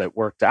work out, it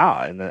worked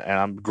out, and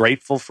I'm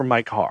grateful for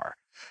my car.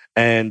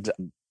 And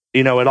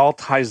it all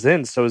ties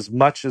in. So as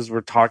much as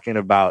we're talking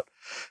about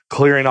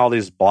clearing all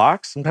these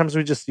blocks, sometimes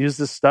we just use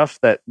this stuff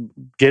that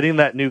getting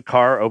that new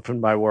car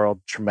opened my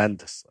world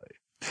tremendously.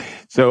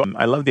 So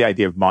I love the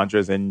idea of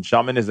mantras. In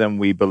shamanism,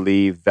 we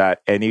believe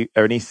that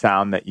any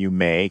sound that you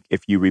make,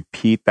 if you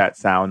repeat that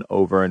sound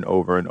over and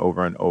over and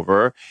over and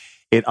over,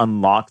 it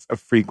unlocks a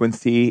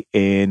frequency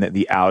in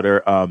the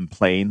outer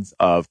planes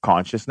of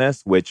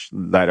consciousness,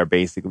 that are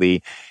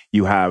basically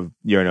you have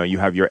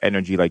your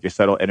energy, like your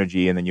subtle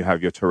energy, and then you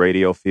have your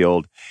terrestrial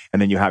field, and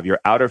then you have your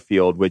outer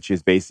field, which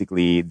is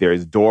basically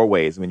there's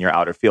doorways in your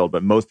outer field.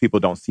 But most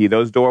people don't see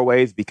those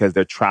doorways because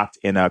they're trapped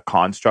in a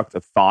construct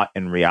of thought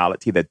and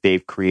reality that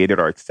they've created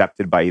or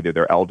accepted by either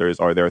their elders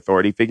or their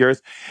authority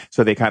figures.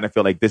 So they kind of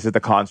feel like this is the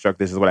construct,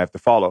 this is what I have to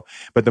follow.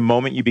 But the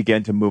moment you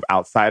begin to move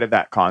outside of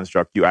that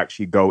construct, you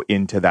actually go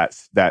into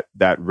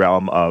that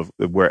realm of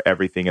where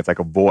everything is like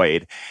a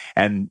void.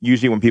 And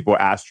usually when people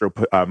astro,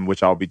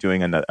 which I'll be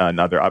doing in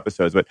other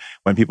episodes, but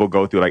when people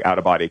go through like out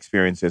of body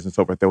experiences and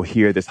so forth, they'll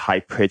hear this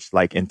high pitched,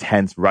 like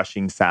intense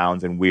rushing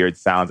sounds and weird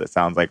sounds that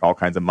sounds like all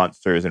kinds of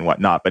monsters and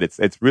whatnot. But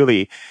it's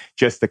really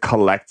just the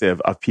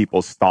collective of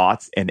people's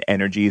thoughts and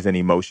energies and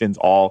emotions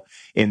all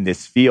in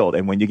this field.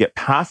 And when you get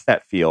past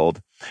that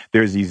field,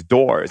 there's these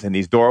doors, and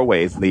these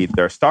doorways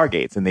they're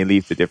stargates, and they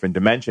lead to different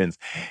dimensions.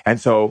 And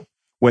so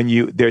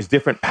there's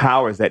different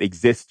powers that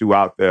exist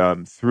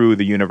through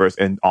the universe,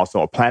 and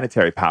also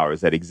planetary powers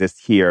that exist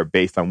here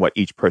based on what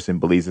each person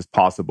believes is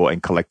possible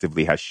and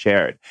collectively has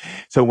shared.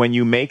 So when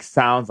you make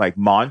sounds like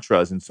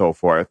mantras and so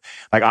forth,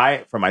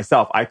 like for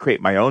myself, I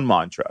create my own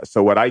mantra.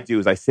 So what I do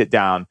is I sit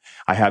down,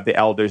 I have the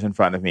elders in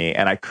front of me,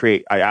 and I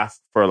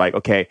ask for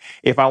okay,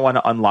 if I want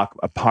to unlock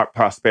a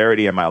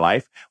prosperity in my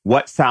life,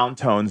 what sound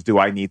tones do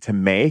I need to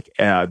make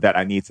that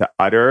I need to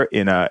utter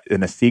in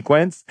a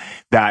sequence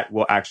that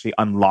will actually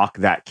unlock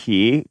that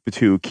key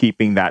to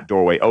keeping that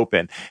doorway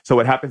open. So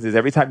what happens is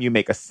every time you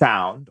make a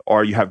sound,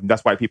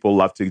 that's why people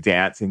love to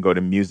dance and go to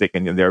music,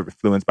 and they're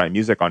influenced by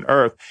music on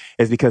Earth,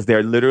 is because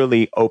they're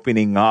literally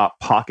opening up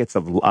pockets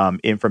of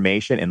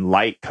information and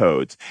light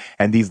codes.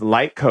 And these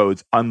light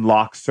codes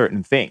unlock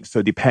certain things.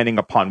 So depending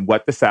upon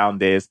what the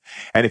sound is,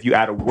 and if you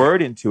add a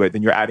word into it,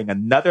 then you're adding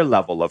another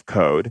level of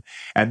code.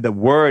 And the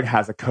word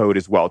has a code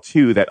as well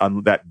too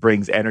that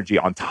brings energy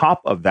on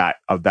top of that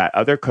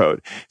other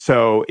code.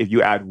 So if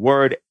you add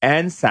word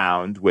and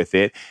sound with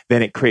it,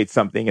 then it creates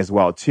something as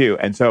well too.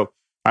 And so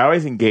I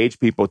always engage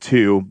people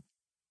to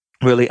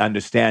really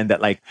understand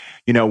that,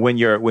 when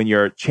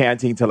you're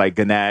chanting to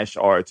Ganesh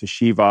or to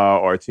Shiva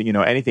or to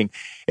anything,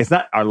 it's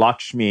not our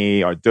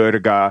Lakshmi or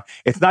Durga.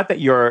 It's not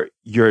that you're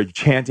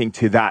chanting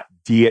to that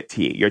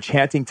deity. You're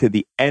chanting to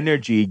the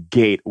energy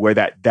gate where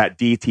that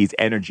deity's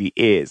energy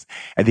is.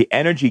 And the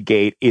energy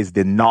gate is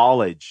the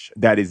knowledge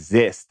that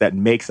exists, that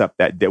makes up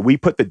that we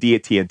put the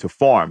deity into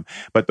form.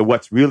 But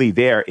what's really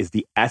there is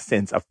the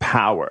essence of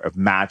power, of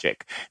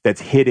magic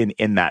that's hidden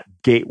in that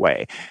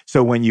gateway.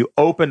 So when you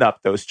open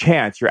up those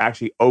chants, you're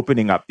actually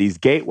opening up these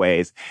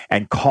gateways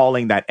and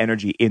calling that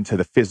energy into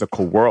the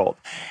physical world.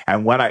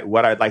 And what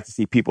I'd like to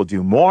see people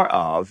do more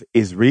of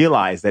is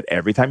realize that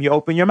every time you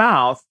open your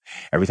mouth,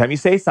 every time you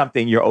say something,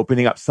 you're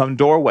opening up some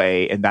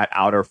doorway in that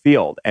outer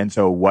field. And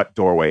so what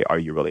doorway are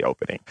you really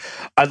opening?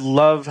 I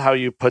love how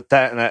you put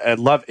that. And I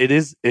love it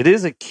is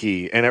a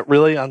key, and it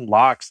really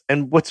unlocks.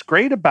 And what's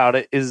great about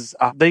it is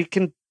they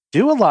can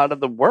do a lot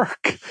of the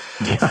work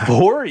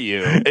for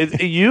you.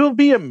 You'll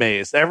be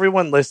amazed.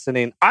 Everyone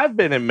listening, I've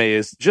been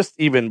amazed, just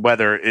even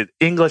whether it's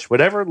English,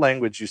 whatever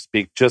language you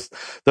speak, just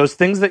those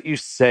things that you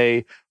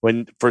say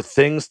for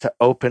things to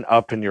open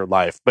up in your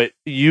life, but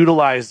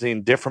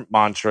utilizing different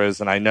mantras.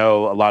 And I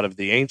know a lot of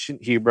the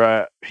ancient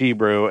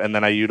Hebrew, and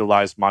then I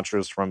utilize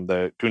mantras from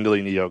the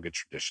Kundalini yoga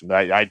tradition.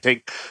 I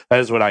take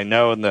that is what I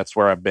know, and that's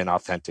where I've been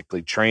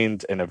authentically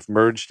trained and have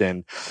merged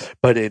in,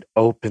 but it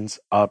opens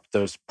up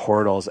those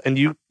portals. And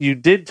you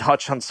did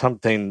touch on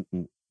something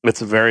that's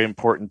a very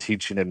important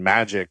teaching in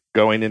magic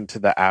going into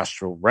the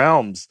astral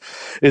realms,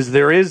 is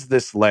there is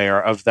this layer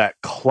of that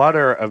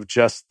clutter of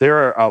just,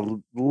 there are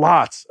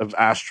lots of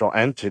astral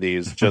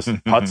entities just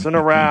putzing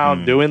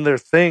around, doing their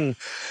thing.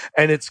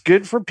 And it's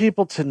good for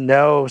people to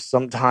know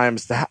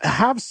sometimes to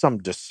have some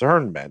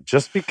discernment,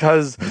 just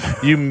because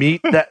you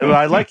meet that.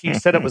 I like you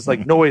said, it was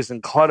like noise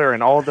and clutter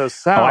and all those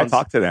sounds. Oh, I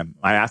talk to them.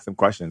 I ask them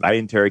questions. I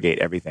interrogate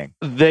everything.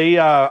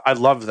 I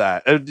love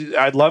that.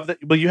 I love that.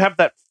 Well, you have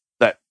that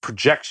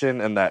projection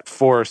and that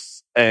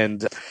force,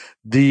 and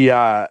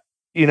the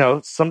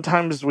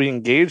sometimes we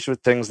engage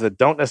with things that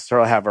don't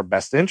necessarily have our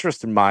best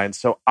interest in mind.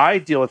 So I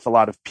deal with a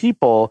lot of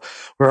people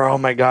where, oh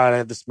my God, I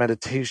had this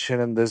meditation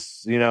and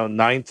this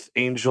ninth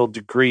angel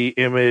degree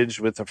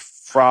image with a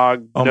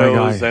frog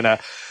nose and a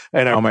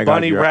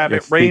bunny,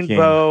 rabbit,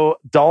 rainbow,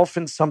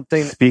 dolphin,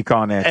 something. Speak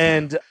on it.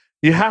 And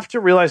you have to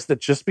realize that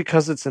just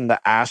because it's in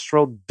the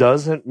astral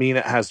doesn't mean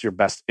it has your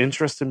best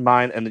interest in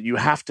mind, and that you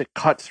have to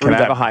cut through that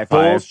have a high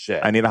five?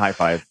 Bullshit. I need a high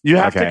five. You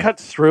have to cut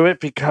through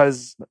it,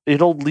 because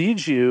it'll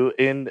lead you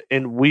in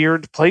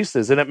weird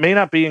places, and it may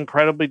not be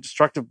incredibly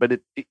destructive, but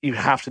you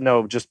have to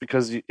know, just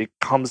because it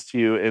comes to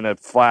you in a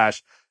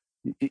flash,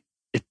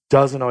 it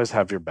doesn't always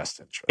have your best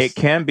interest. It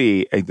can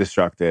be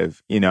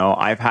destructive.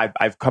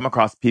 I've come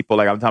across people,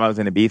 like one time I was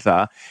in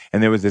Ibiza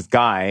and there was this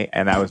guy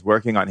and I was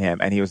working on him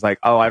and he was like,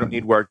 oh, I don't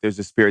need work. There's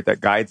a spirit that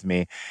guides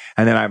me.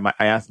 And then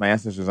I asked my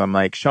ancestors, I'm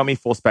like, show me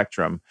full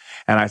spectrum.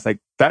 And I was like,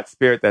 that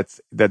spirit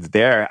that's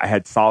there, I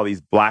had saw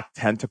these black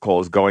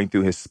tentacles going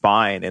through his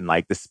spine and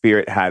like the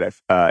spirit had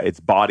its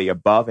body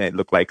above it. It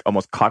looked like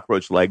almost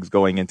cockroach legs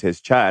going into his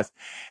chest.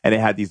 And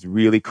it had these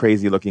really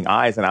crazy looking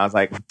eyes. And I was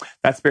like,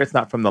 that spirit's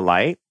not from the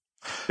light.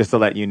 Just to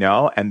let you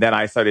know. And then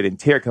I started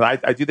because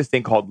I do this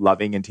thing called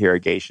loving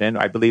interrogation.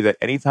 I believe that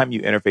anytime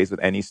you interface with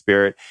any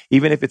spirit,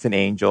 even if it's an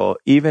angel,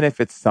 even if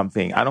it's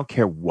something, I don't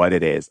care what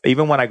it is.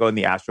 Even when I go in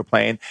the astral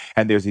plane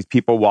and there's these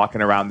people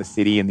walking around the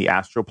city in the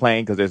astral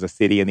plane, because there's a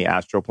city in the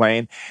astral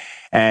plane.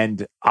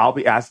 And I'll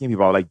be asking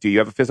people like, do you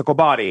have a physical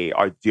body?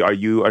 Are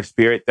you a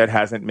spirit that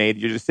hasn't made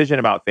your decision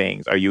about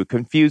things? Are you a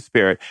confused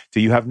spirit? Do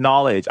you have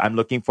knowledge? I'm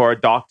looking for a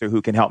doctor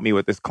who can help me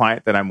with this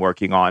client that I'm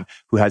working on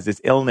who has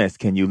this illness.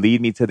 Can you lead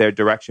me to their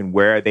direction?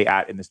 Where are they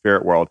at in the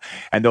spirit world?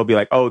 And they'll be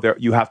like, oh,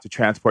 you have to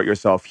transport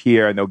yourself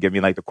here. And they'll give me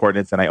like the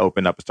coordinates and I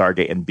open up a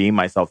Stargate and beam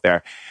myself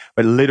there.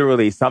 But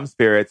literally some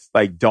spirits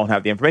like don't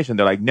have the information.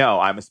 They're like, no,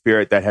 I'm a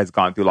spirit that has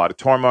gone through a lot of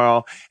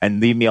turmoil and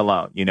leave me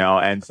alone,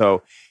 And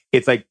so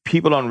it's like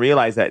people don't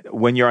realize that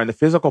when you're on the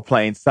physical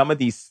plane, some of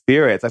these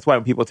spirits, that's why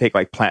when people take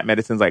like plant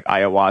medicines like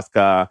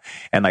ayahuasca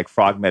and like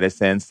frog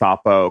medicine,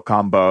 sapo,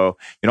 kambo,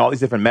 all these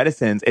different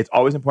medicines, it's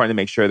always important to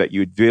make sure that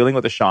you're dealing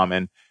with a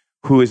shaman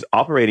who is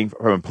operating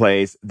from a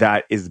place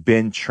that has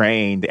been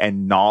trained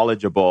and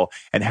knowledgeable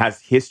and has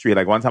history.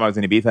 Like one time I was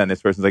in Ibiza and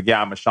this person's like,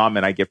 yeah, I'm a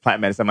shaman. I give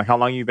plant medicine. I'm like, how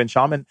long have you been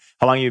shaman?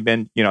 How long have you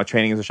been,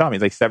 training as a shaman?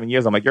 He's like 7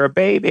 years. I'm like, you're a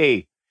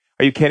baby.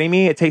 Are you kidding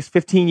me? It takes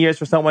 15 years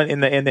for someone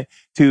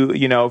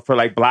for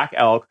like black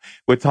elk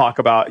would talk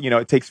about,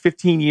 it takes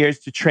 15 years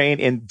to train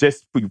in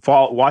just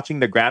watching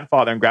the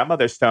grandfather and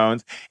grandmother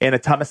stones in a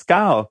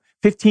Temazcal.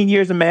 15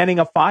 years of manning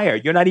a fire.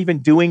 You're not even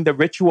doing the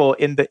ritual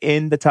in the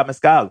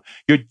Temazcal.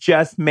 You're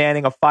just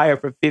manning a fire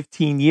for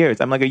 15 years.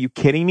 I'm like, are you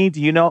kidding me?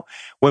 Do you know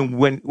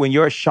when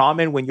you're a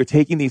shaman, when you're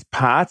taking these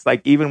paths,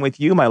 like even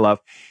with you, my love,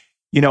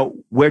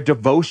 we're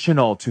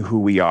devotional to who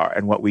we are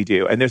and what we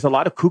do. And there's a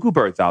lot of cuckoo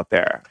birds out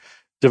there.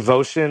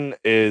 Devotion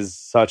is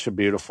such a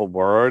beautiful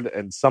word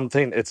and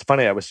something. It's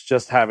funny. I was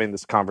just having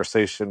this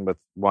conversation with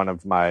one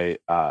of my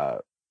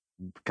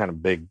kind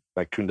of big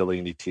like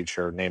Kundalini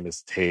teacher. Her name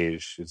is Tej.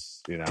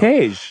 She's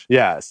Tej.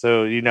 Yeah.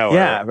 So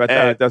yeah,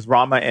 but does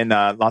Rama in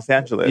Los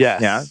Angeles.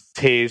 Yes. Yeah.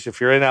 Tej.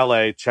 If you're in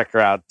LA, check her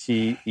out.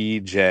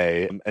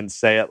 TEJ and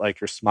say it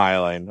like you're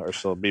smiling, or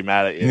she'll be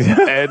mad at you.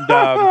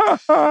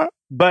 And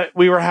but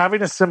we were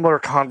having a similar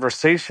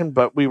conversation,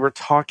 but we were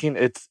talking,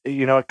 it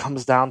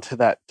comes down to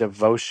that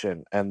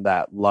devotion and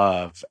that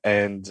love.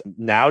 And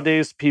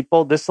nowadays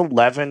people, this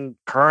 11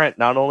 current,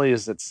 not only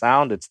is it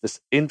sound, it's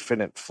this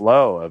infinite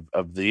flow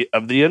of the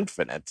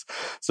infinite.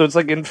 So it's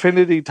like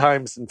infinity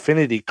times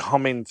infinity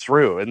coming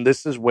through. And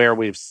this is where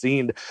we've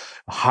seen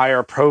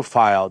higher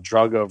profile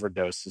drug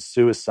overdoses,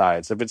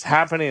 suicides. If it's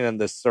happening in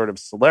this sort of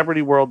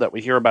celebrity world that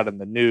we hear about in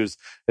the news,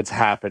 it's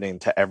happening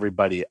to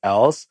everybody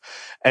else.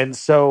 And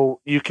so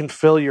you can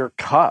fill your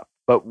cup,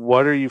 but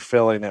what are you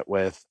filling it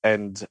with?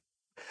 And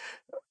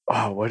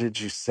what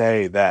did you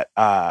say that?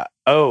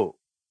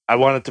 I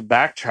wanted to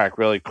backtrack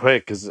really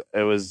quick because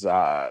it was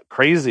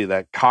crazy,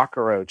 that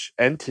cockroach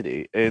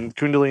entity in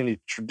Kundalini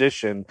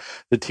tradition.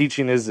 The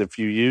teaching is if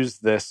you use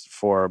this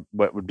for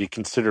what would be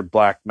considered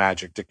black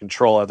magic to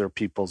control other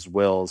people's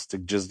wills, to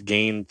just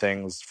gain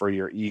things for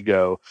your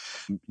ego,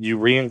 you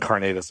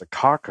reincarnate as a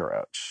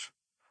cockroach.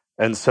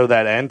 And so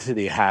that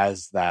entity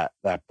has that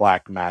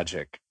black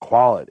magic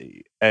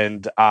quality.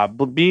 And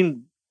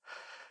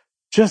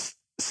just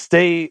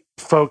stay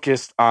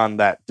focused on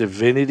that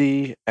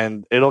divinity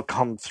and it'll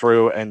come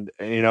through. And,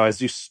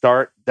 as you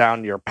start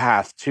down your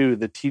path too,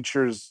 the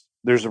teachers,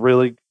 there's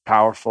really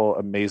powerful,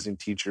 amazing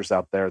teachers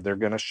out there. They're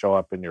going to show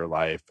up in your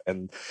life.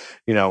 And,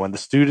 when the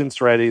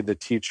student's ready, the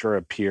teacher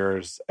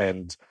appears.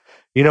 And,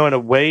 in a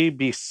way,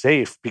 be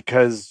safe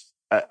because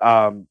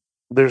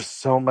there's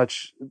so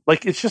much,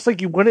 like, it's just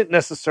like you wouldn't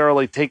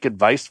necessarily take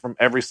advice from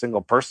every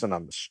single person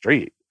on the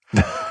street,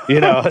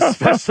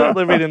 especially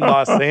living in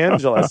Los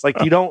Angeles.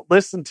 Like, you don't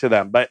listen to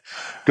them. But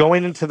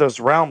going into those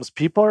realms,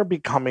 people are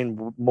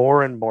becoming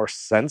more and more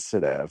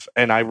sensitive.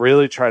 And I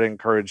really try to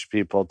encourage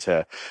people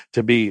to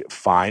be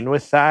fine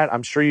with that.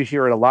 I'm sure you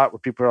hear it a lot where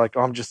people are like,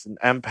 oh, I'm just an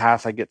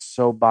empath. I get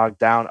so bogged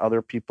down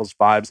other people's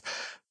vibes.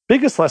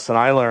 Biggest lesson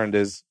I learned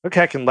is,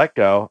 okay, I can let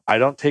go. I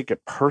don't take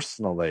it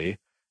personally.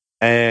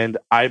 And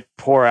I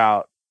pour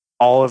out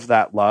all of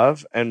that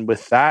love. And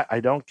with that, I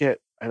don't get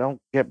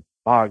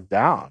bogged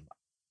down.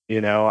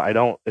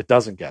 It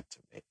doesn't get to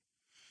me.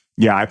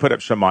 Yeah, I put up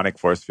shamanic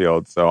force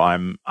fields. So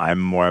I'm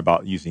more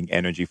about using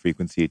energy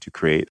frequency to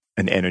create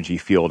an energy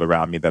field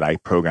around me that I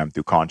program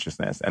through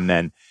consciousness. And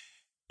then,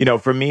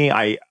 for me,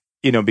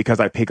 because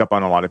I pick up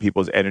on a lot of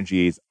people's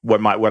energies,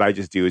 what I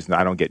just do is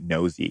I don't get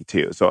nosy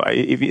too. So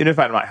even if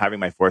I'm not having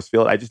my force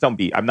field,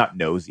 I'm not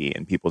nosy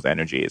in people's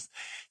energies.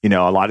 A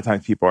lot of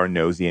times people are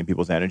nosy in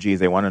people's energies.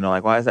 They want to know,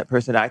 like, why is that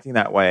person acting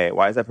that way?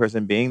 Why is that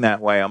person being that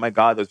way? Oh my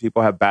God, those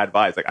people have bad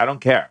vibes. Like, I don't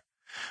care.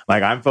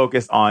 Like, I'm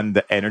focused on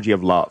the energy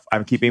of love.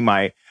 I'm keeping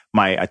my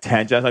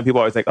attention. Some people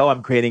are always like, oh,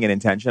 I'm creating an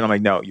intention. I'm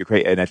like, no, you're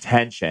creating an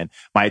attention.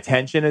 My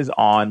attention is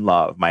on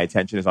love. My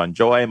attention is on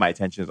joy. My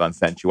attention is on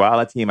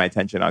sensuality. My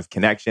attention is on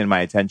connection. My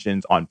attention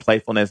is on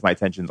playfulness. My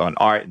attention is on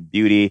art and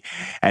beauty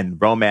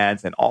and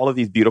romance and all of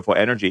these beautiful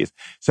energies.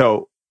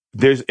 So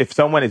if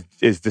someone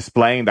is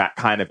displaying that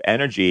kind of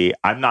energy,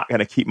 I'm not going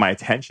to keep my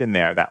attention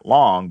there that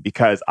long,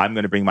 because I'm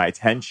going to bring my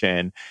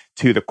attention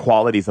to the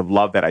qualities of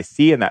love that I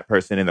see in that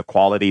person, and the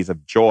qualities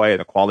of joy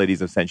and the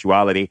qualities of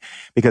sensuality,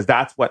 because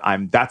that's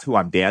who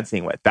I'm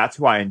dancing with. That's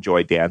who I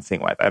enjoy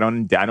dancing with. I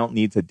don't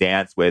need to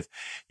dance with,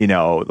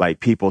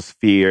 like people's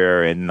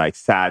fear and like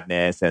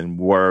sadness and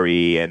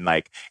worry and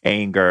like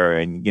anger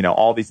and,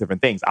 all these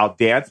different things. I'll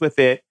dance with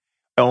it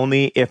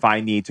only if I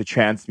need to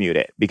transmute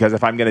it. Because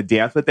if I'm going to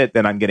dance with it,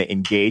 then I'm going to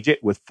engage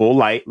it with full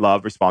light,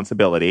 love,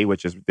 responsibility,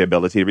 which is the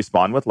ability to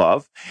respond with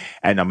love.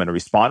 And I'm going to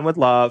respond with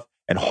love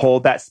and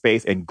hold that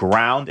space and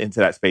ground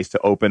into that space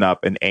to open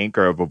up an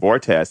anchor of a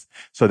vortex,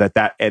 so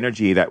that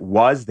energy that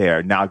was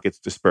there now gets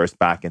dispersed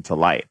back into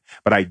light.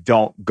 But I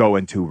don't go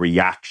into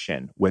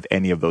reaction with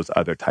any of those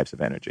other types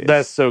of energies.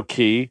 That's so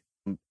key.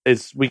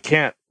 Is we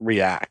can't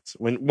react.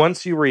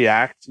 Once you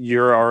react,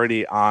 you're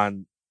already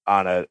on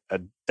a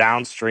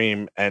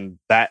downstream, and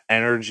that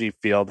energy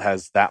field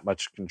has that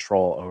much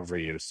control over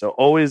you. So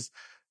always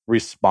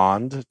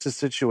respond to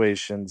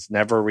situations,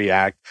 never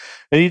react.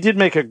 And you did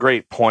make a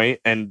great point.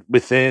 And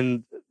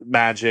within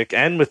magic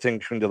and within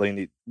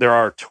Kundalini, there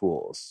are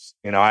tools.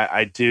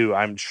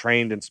 I'm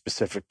trained in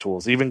specific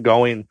tools, even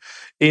going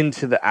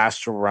into the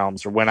astral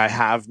realms, or when I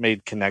have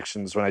made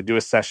connections, when I do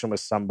a session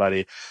with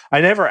somebody,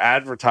 I never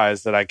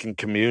advertise that I can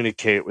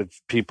communicate with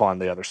people on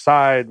the other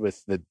side,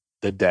 with the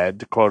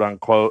dead, quote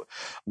unquote.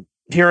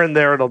 Here and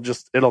there,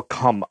 it'll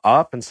come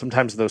up, and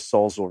sometimes those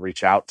souls will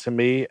reach out to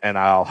me, and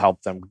I'll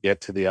help them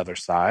get to the other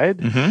side.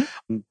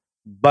 Mm-hmm.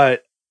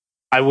 But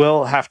I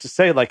will have to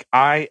say, like,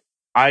 I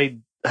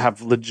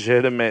have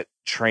legitimate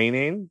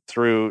training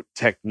through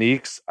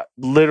techniques,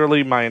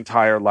 literally my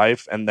entire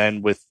life, and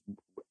then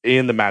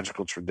in the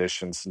magical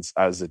tradition since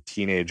I was a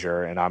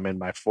teenager, and I'm in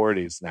my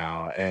 40s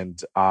now,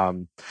 and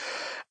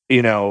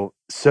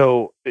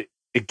so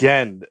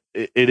again,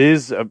 it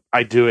is.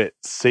 I do it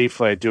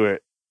safely. I do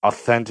it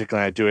authentically.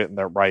 I do it in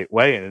the right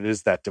way, and it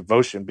is that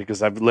devotion,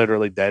 because I've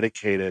literally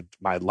dedicated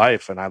my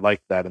life. And I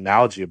like that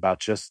analogy about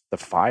just the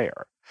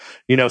fire.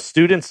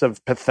 Students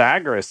of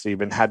Pythagoras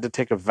even had to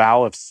take a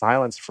vow of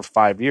silence for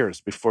 5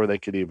 years before they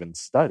could even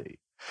study.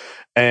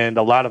 And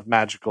a lot of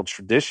magical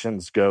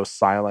traditions go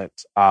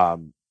silent.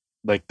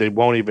 Like they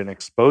won't even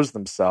expose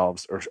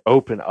themselves or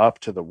open up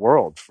to the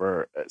world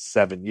for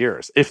 7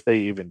 years, if they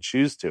even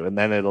choose to. And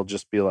then it'll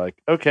just be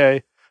like,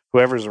 okay,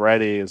 whoever's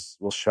ready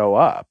will show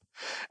up.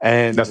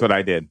 And that's what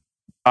I did.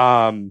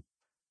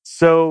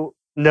 So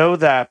know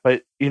that,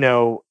 but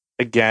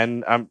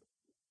again,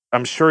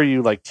 I'm sure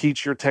you like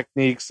teach your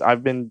techniques.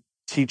 I've been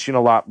teaching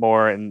a lot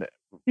more, and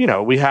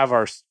we have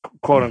our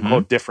quote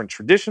unquote different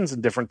traditions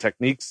and different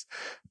techniques,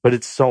 but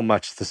it's so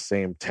much the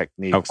same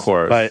techniques. Of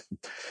course. But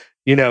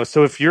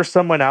so if you're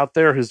someone out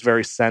there who's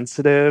very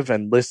sensitive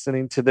and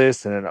listening to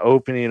this and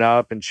opening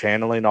up and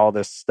channeling all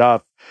this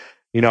stuff,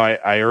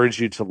 I urge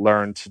you to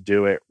learn to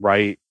do it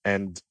right.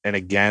 And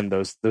again,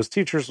 those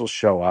teachers will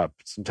show up.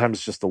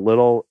 Sometimes just a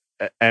little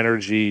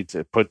energy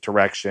to put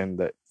direction,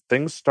 that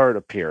things start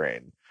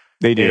appearing.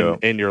 They do.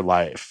 In your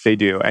life. They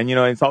do. And,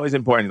 it's always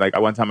important. Like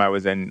one time I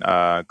was in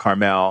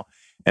Carmel,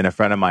 and a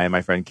friend of mine,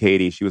 my friend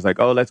Katie, she was like,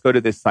 oh, let's go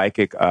to this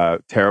psychic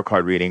tarot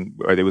card reading.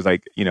 Or there was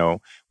like, we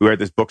were at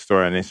this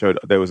bookstore, and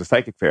there was a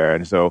psychic fair.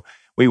 And so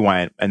we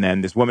went, and then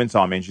this woman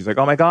saw me, and she's like,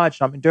 oh my God,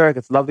 Shaman Durek,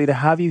 it's lovely to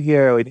have you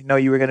here. We didn't know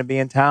you were going to be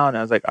in town. And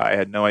I was like, I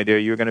had no idea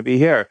you were going to be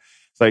here.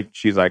 It's like,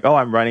 she's like, oh,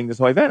 I'm running this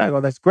whole event. I go,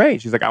 that's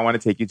great. She's like, I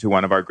want to take you to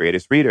one of our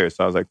greatest readers.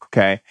 So I was like,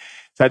 okay.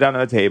 Sat down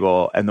on the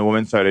table, and the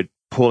woman started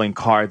pulling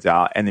cards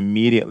out. And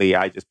immediately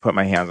I just put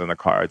my hands on the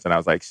cards, and I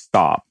was like,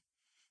 stop.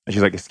 And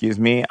she's like, excuse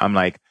me? I'm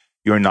like,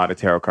 you're not a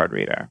tarot card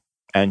reader.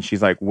 And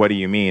she's like, what do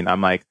you mean?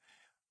 I'm like,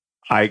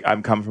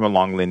 I'm come from a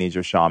long lineage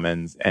of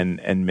shamans and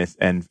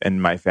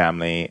my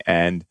family,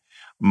 and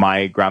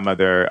my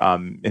grandmother,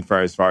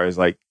 as far as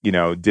like,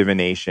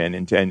 divination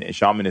and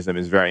shamanism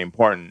is very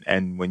important.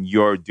 And when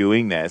you're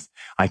doing this,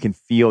 I can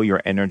feel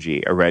your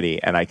energy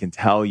already. And I can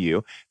tell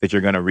you that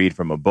you're going to read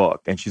from a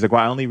book. And she's like,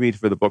 well, I only read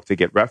for the book to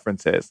get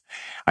references.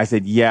 I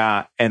said,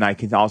 yeah. And I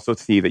can also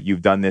see that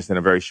you've done this in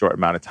a very short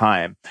amount of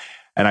time.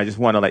 And I just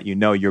want to let you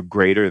know you're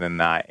greater than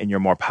that, and you're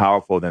more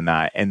powerful than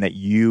that. And that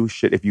you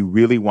should, if you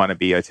really want to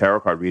be a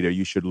tarot card reader,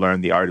 you should learn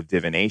the art of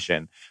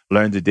divination,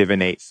 learn to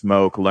divinate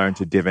smoke, learn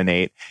to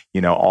divinate,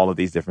 all of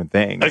these different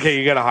things. Okay,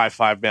 you got to high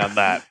five me on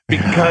that,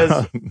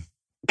 because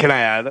can I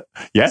add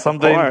yes,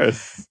 something? Of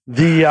course.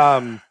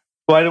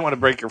 Well, I didn't want to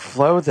break your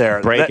flow there.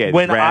 It's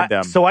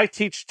random. So I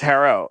teach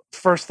tarot.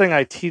 First thing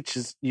I teach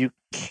is you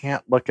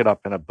can't look it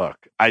up in a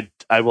book.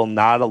 I will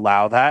not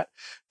allow that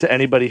to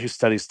anybody who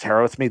studies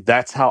tarot with me.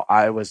 That's how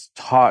I was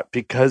taught,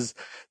 because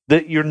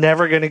that you're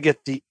never going to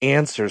get the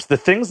answers. The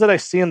things that I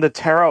see in the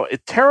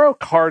tarot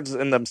cards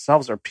in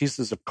themselves are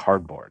pieces of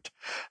cardboard.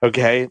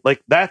 Okay?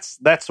 Like that's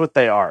what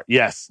they are.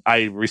 Yes,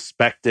 I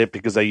respect it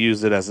because I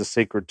use it as a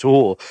sacred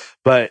tool.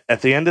 But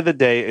at the end of the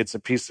day, it's a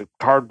piece of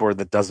cardboard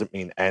that doesn't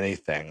mean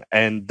anything.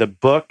 And the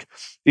book,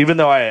 even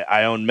though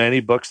I own many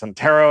books on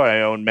tarot,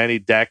 I own many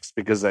decks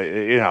because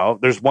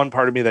there's one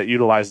part of me that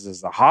utilizes it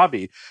as a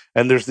hobby,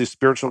 and there's these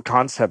spiritual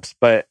concepts,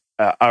 but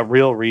a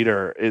real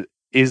reader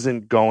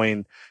isn't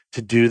going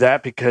to do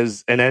that,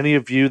 because, and any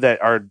of you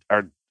that are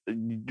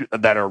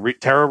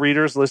tarot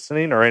readers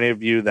listening, or any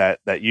of you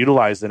that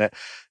utilize in it,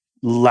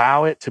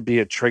 allow it to be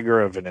a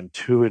trigger of an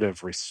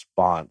intuitive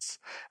response,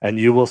 and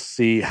you will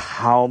see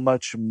how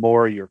much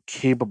more you're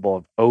capable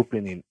of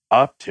opening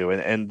up to.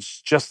 And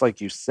just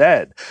like you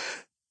said,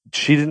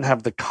 she didn't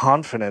have the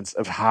confidence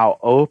of how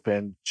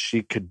open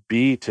she could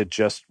be to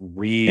just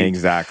read.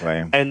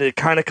 Exactly. And it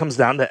kind of comes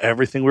down to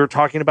everything we were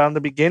talking about in the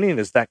beginning,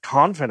 is that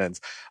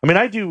confidence. I mean,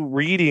 I do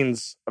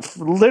readings,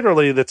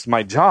 literally, that's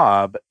my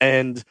job.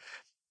 And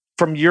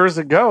from years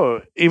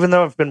ago, even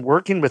though I've been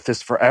working with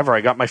this forever,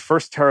 I got my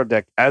first tarot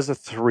deck as a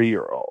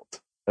 3-year-old,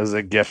 as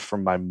a gift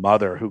from my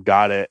mother, who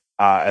got it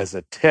as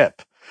a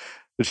tip.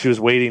 But she was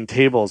waiting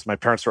tables. My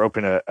parents were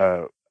opening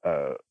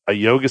a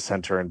yoga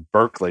center in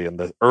Berkeley in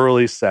the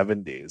early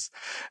 70s.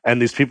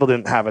 And these people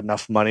didn't have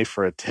enough money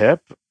for a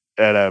tip.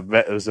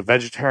 It was a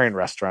vegetarian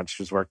restaurant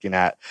she was working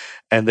at,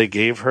 and they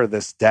gave her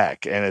this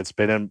deck. And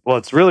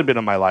it's really been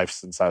in my life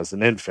since I was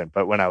an infant,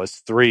 but when I was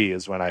 3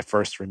 is when I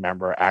first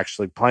remember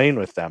actually playing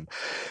with them.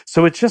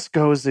 So it just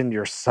goes in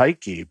your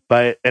psyche.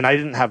 And I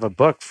didn't have a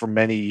book for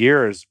many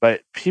years,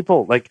 but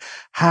people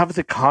have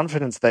the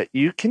confidence that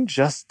you can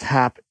just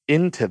tap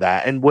into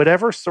that. And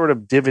whatever sort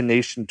of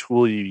divination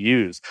tool you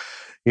use,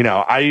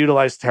 I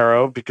utilize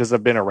tarot because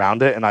I've been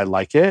around it and I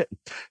like it.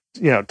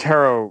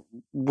 Tarot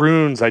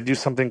runes, I do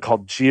something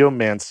called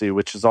geomancy,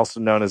 which is also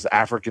known as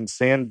African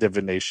sand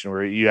divination,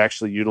 where you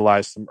actually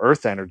utilize some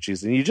earth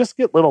energies and you just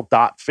get little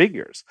dot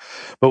figures.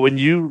 But when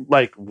you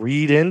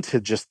read into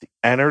just the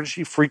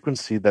energy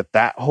frequency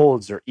that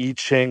holds, or I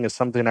Ching is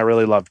something I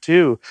really love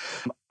too.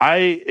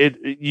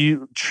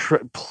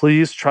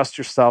 Please trust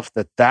yourself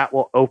that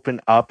will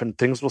open up and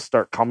things will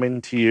start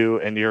coming to you,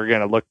 and you're going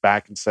to look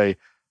back and say,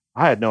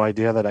 I had no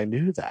idea that I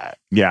knew that.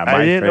 Yeah,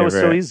 I didn't know it was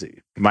so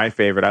easy. My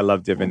favorite, I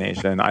love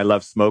divination. I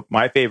love smoke.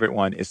 My favorite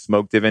one is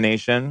smoke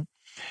divination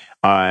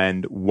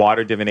and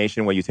water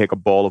divination, where you take a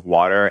bowl of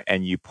water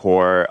and you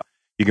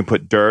can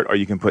put dirt or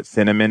you can put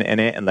cinnamon in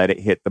it and let it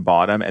hit the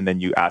bottom. And then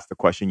you ask the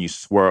question, you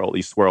swirl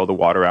the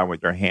water around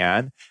with your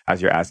hand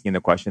as you're asking the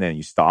question, and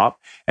you stop.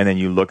 And then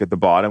you look at the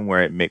bottom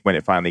when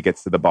it finally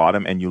gets to the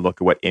bottom, and you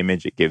look at what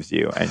image it gives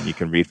you, and you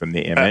can read from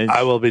the image.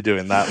 I will be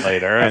doing that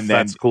later. And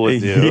that's cool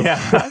with you.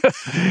 Yeah.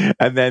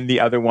 And then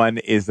the other one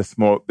is the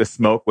smoke. The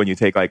smoke, when you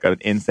take an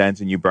incense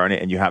and you burn it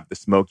and you have the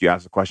smoke, you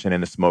ask the question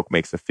and the smoke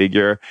makes a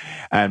figure.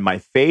 And my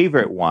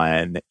favorite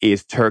one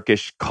is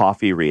Turkish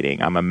coffee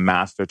reading. I'm a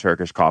master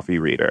Turkish coffee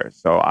reader.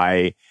 So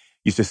I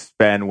used to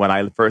spend, when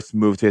I first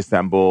moved to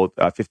Istanbul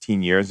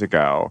 15 years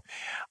ago,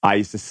 I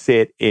used to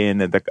sit in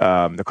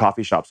the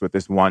coffee shops with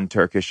this one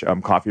Turkish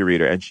coffee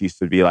reader, and she used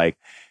to be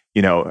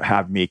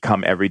have me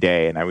come every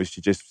day, and I was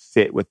to just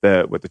sit with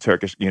the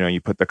Turkish. You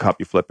put the cup,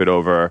 you flip it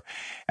over,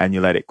 and you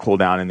let it cool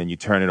down, and then you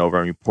turn it over,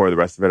 and you pour the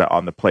rest of it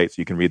on the plate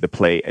so you can read the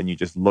plate, and you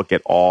just look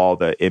at all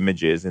the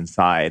images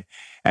inside.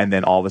 And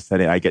then all of a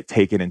sudden, I get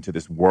taken into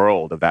this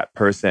world of that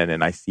person,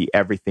 and I see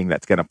everything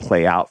that's going to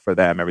play out for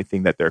them,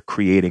 everything that they're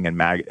creating and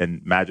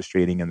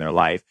magistrating in their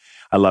life.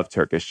 I love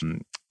Turkish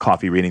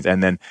coffee readings.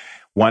 And then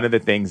one of the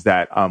things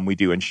that we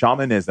do in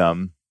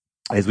shamanism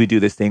is we do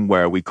this thing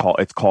where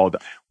it's called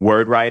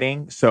word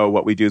writing. So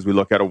what we do is we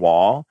look at a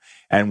wall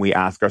and we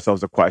ask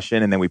ourselves a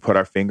question, and then we put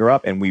our finger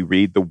up and we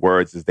read the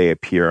words as they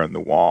appear on the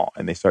wall,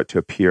 and they start to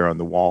appear on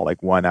the wall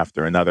one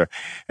after another.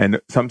 And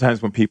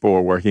sometimes when people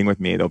are working with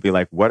me, they'll be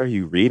like, what are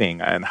you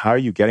reading? And how are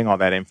you getting all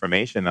that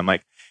information? I'm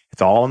like,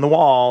 it's all on the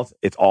walls.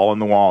 It's all on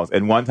the walls.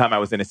 And one time I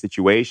was in a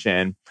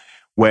situation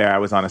where I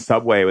was on a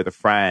subway with a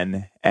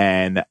friend,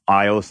 and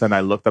all of a sudden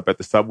I looked up at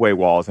the subway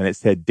walls and it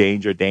said,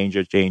 danger,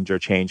 danger, danger,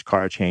 change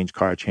car, change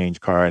car,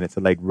 change car. And it's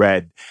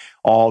red.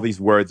 All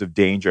these words of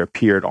danger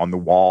appeared on the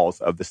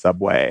walls of the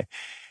subway.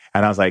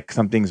 And I was like,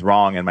 something's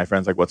wrong. And my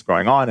friend's like, what's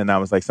going on? And I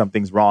was like,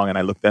 something's wrong. And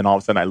all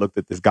of a sudden I looked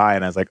at this guy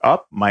and I was like,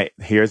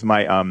 here's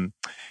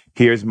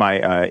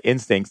my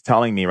instincts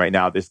telling me right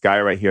now, this guy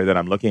right here that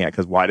I'm looking at,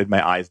 because why did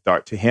my eyes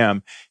dart to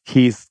him?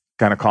 He's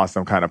going to cause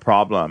some kind of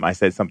problem. I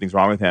said, something's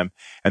wrong with him.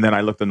 And then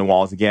I looked on the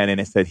walls again,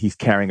 and it said, he's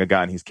carrying a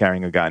gun, he's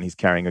carrying a gun, he's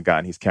carrying a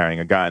gun, he's carrying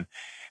a gun.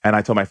 And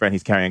I told my friend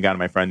he's carrying a gun, and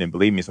my friend didn't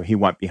believe me. So he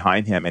went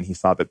behind him and he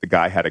saw that the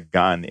guy had a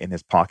gun in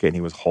his pocket and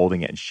he was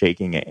holding it and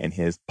shaking it in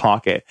his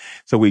pocket.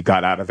 So we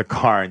got out of the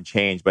car and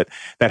changed. But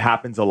that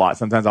happens a lot.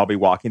 Sometimes I'll be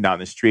walking down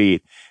the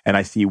street and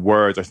I see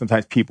words, or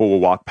sometimes people will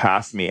walk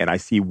past me and I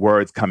see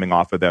words coming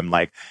off of them,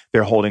 like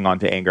they're holding on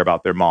to anger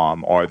about their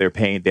mom, or they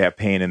have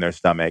pain in their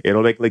stomach.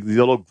 It'll like these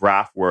little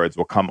graph words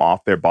will come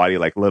off their body,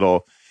 like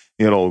little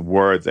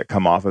words that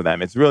come off of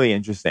them. It's really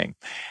interesting.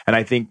 And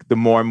I think the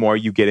more and more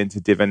you get into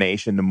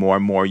divination, the more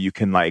and more you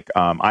can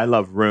I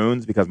love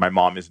runes because my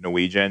mom is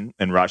Norwegian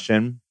and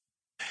Russian.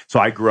 So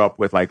I grew up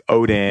with like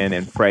Odin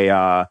and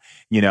Freya,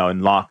 and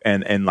Lagas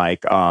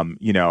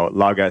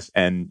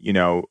and,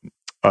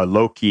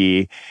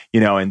 Loki,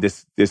 in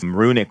this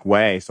runic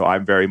way. So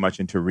I'm very much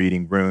into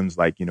reading runes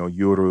like,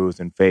 Yurus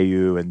and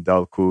Feyu and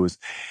Dalkus.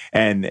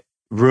 And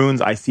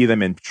runes, I see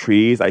them in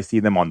trees. I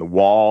see them on the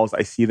walls.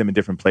 I see them in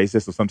different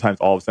places. So sometimes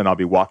all of a sudden I'll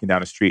be walking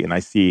down the street and I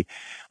see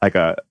like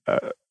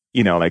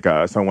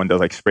someone does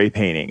like spray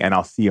painting, and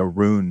I'll see a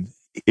rune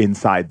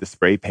inside the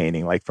spray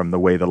painting, like from the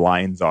way the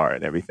lines are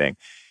and everything.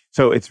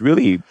 So it's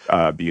really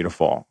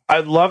beautiful. I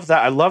love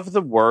that. I love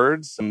the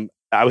words.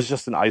 I was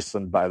just in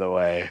Iceland, by the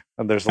way,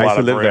 and there's a lot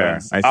of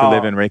runes. I used to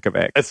live in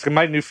Reykjavik. It's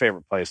my new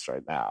favorite place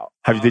right now.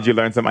 Did you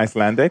learn some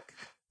Icelandic?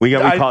 We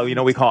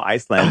call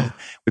Iceland,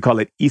 we call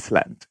it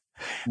Island.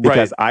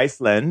 Because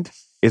Iceland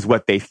is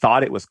what they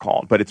thought it was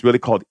called, but it's really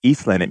called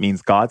Island. It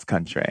means God's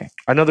country.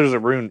 I know there's a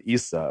rune,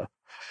 Isa.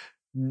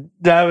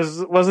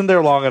 Wasn't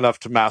there long enough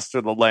to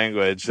master the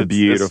language. It's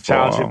beautiful. It's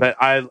challenging, but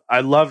I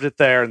loved it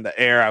there in the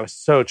air. I was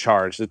so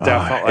charged. It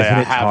definitely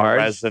have a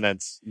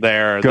resonance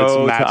there.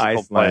 Go to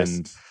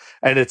Iceland. Place.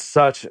 And it's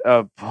such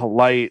a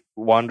polite,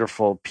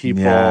 wonderful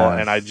people. Yes.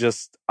 And I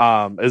just,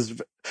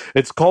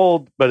 it's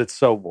cold, but it's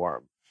so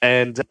warm.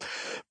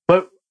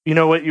 But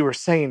what you were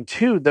saying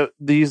too,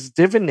 these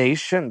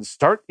divinations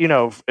start,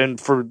 and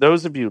for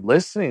those of you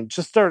listening,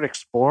 just start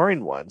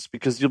exploring ones,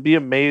 because you'll be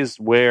amazed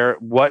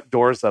what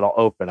doors that'll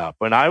open up.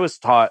 When I was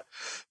taught,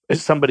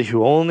 as somebody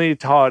who only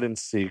taught in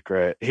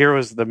secret, here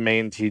was the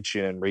main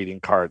teaching in reading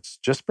cards.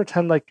 Just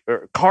pretend like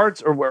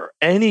cards or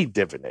any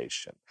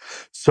divination.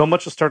 So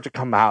much will start to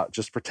come out.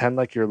 Just pretend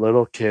like you're a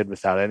little kid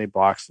without any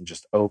blocks and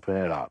just open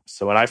it up.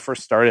 So when I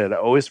first started, I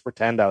always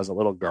pretend I was a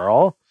little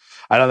girl.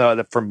 I don't know,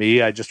 that for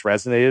me, I just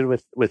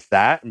resonated with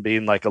that and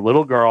being like a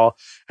little girl.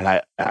 And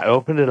I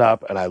open it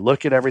up and I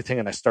look at everything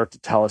and I start to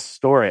tell a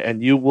story.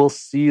 And you will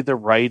see the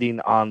writing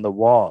on the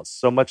walls.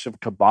 So much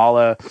of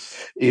Kabbalah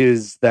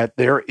is that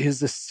there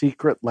is a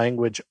secret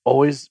language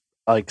always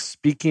like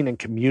speaking and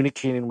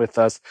communicating with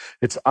us.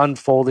 It's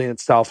unfolding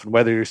itself. And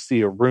whether you see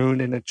a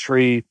rune in a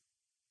tree,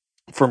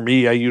 for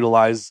me, I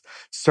utilize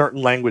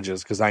certain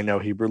languages because I know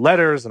Hebrew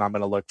letters and I'm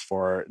going to look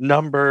for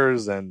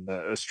numbers and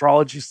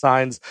astrology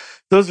signs.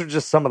 Those are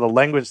just some of the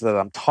language that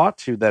I'm taught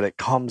to, that it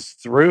comes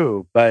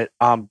through. But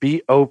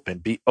be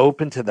open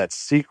to that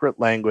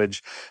secret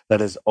language that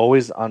is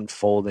always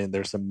unfolding.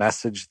 There's a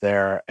message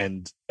there.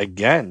 And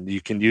again, you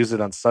can use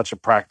it on such a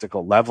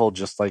practical level,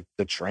 just like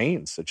the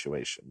train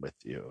situation with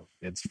you.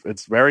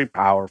 It's very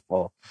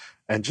powerful,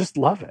 and just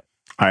love it.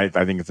 I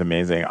think it's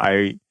amazing.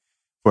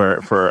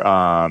 For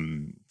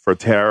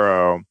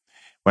tarot,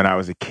 when I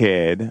was a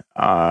kid,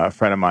 a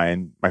friend of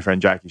mine, my friend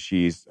Jackie,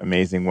 she's an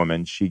amazing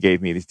woman. She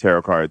gave me these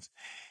tarot cards,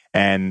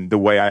 and the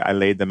way I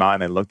laid them out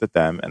and I looked at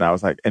them, and I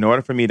was like, in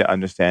order for me to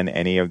understand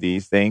any of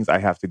these things, I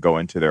have to go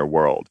into their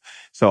world.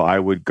 So I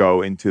would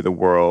go into the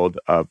world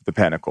of the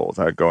pentacles.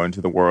 I would go into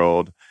the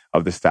world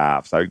of the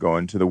staffs. I would go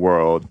into the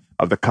world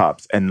of the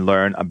cups and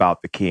learn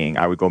about the king.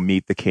 I would go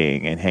meet the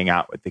king and hang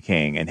out with the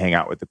king and hang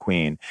out with the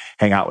queen,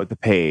 hang out with the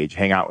page,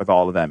 hang out with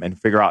all of them and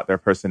figure out their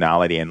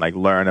personality and like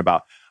learn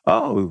about,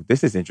 oh,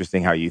 this is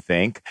interesting how you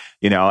think,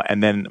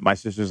 and then my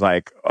sister's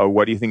like, oh,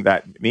 what do you think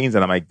that means?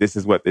 And I'm like, this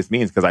is what this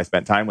means because I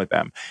spent time with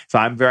them. So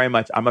I'm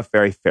a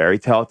very fairy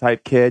tale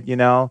type kid,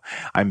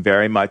 I'm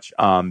very much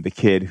the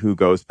kid who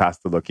goes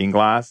past the looking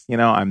glass,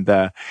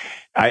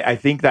 I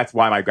think that's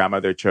why my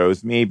grandmother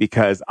chose me,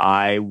 because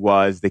I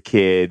was the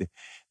kid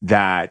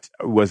that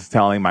was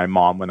telling my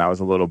mom when I was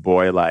a little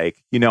boy,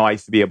 like, I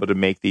used to be able to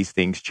make these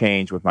things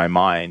change with my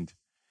mind.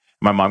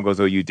 My mom goes,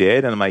 oh, you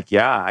did? And I'm like,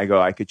 yeah. I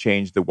go, I could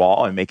change the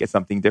wall and make it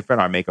something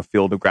different or make a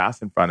field of grass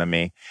in front of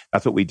me.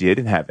 That's what we did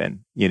in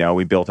heaven.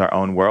 We built our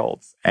own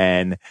worlds.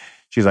 And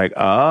she's like,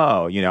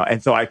 oh,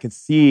 and so I can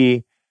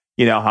see,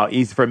 how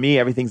easy for me,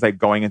 everything's like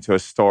going into a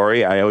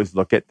story. I always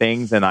look at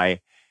things and I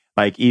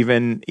like,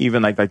 even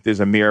like there's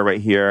a mirror right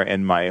here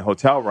in my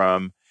hotel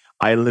room.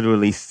 I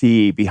literally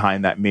see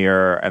behind that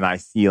mirror and I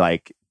see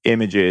like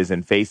images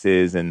and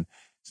faces and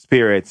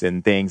spirits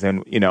and things.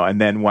 And, and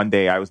then one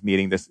day I was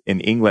meeting this in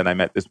England. I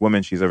met this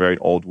woman. She's a very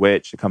old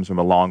witch. She comes from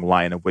a long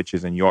line of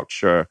witches in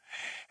Yorkshire.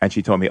 And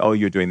she told me, oh,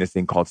 you're doing this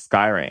thing called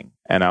scrying.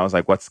 And I was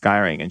like, what's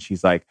scrying? And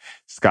she's like,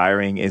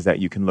 scrying is that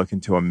you can look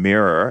into a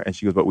mirror. And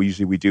she goes, what we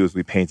usually do is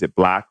we paint it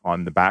black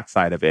on the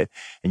backside of it.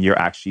 And you're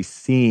actually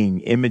seeing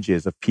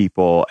images of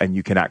people and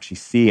you can actually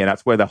see. And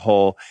that's where the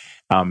whole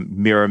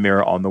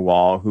mirror on the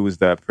wall, who is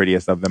the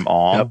prettiest of them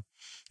all. Yep.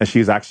 that she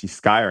was actually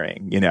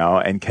scrying,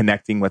 and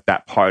connecting with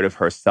that part of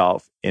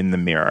herself in the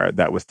mirror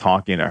that was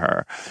talking to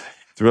her.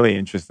 It's really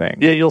interesting.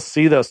 Yeah, you'll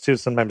see those too.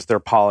 Sometimes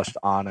they're polished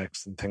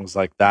onyx and things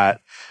like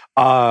that.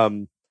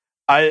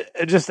 I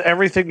just,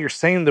 everything you're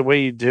saying, the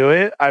way you do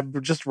it,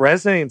 I'm just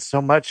resonating so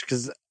much,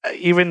 because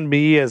even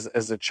me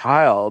as a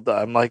child,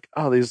 I'm like,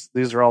 oh,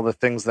 these are all the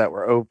things that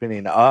were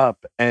opening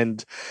up.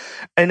 And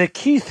a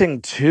key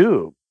thing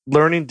too,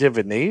 learning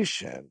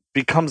divination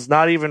becomes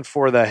not even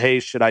for the, hey,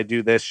 should I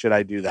do this? Should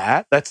I do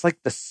that? That's like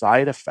the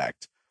side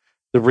effect.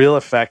 The real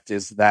effect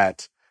is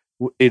that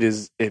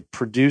it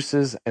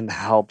produces and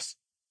helps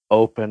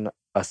open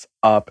us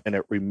up, and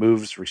it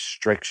removes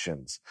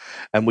restrictions.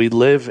 And we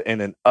live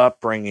in an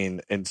upbringing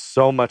in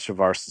so much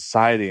of our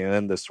society and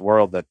in this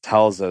world that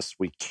tells us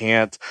we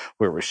can't,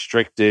 we're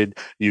restricted,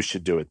 you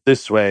should do it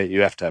this way,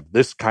 you have to have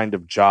this kind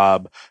of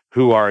job,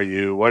 who are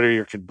you, what are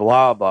your,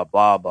 blah, blah,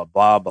 blah, blah,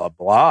 blah, blah,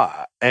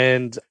 blah.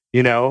 And,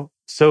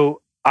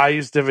 so I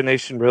use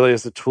divination really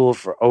as a tool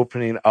for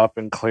opening up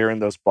and clearing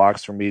those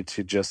blocks for me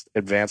to just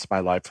advance my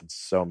life on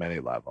so many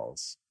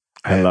levels.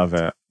 I love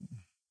it.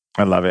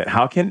 I love it.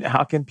 How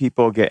can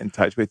people get in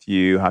touch with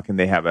you? How can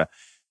they have a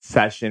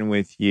session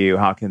with you?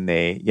 How can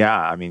they?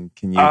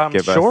 Can you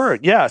give us? Sure.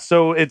 Yeah.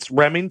 So it's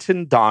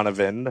Remington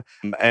Donovan,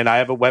 and I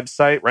have a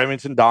website,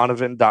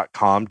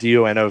 remingtondonovan.com,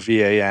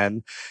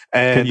 DONOVAN.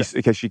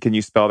 And can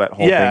you spell that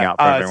whole thing out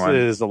for everyone?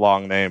 It is a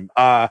long name.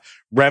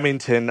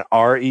 Remington,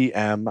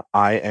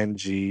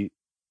 REMINGTON,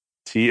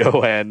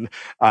 DONOVAN,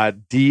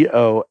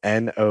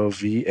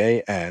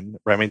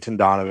 Remington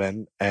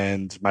Donovan,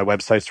 and my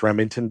website's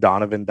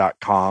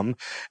remingtondonovan.com.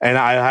 And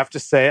I have to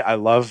say, I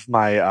love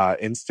my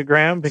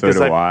Instagram, because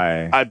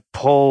I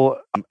pull,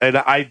 and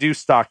I do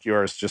stalk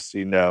yours, just so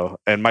you know.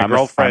 And my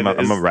girlfriend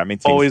is a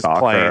Remington always stalker.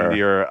 Playing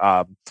your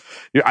I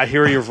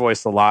hear your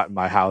voice a lot in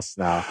my house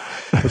now.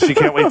 She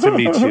can't wait to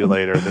meet you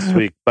later this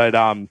week. But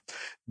my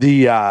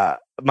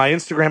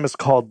Instagram is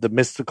called The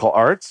Mystical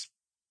Arts.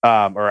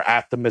 Or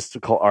at The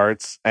Mystical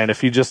Arts. And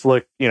if you just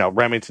look,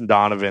 Remington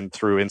Donovan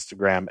through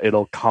Instagram,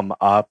 it'll come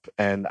up.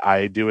 And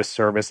I do a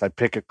service. I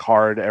pick a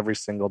card every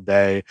single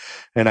day,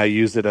 and I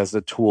use it as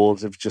a tool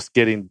of just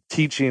getting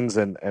teachings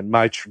and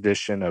my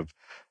tradition of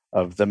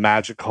the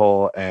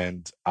magical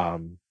and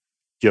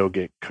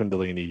yogic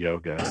Kundalini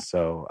yoga.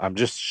 So I'm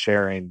just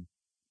sharing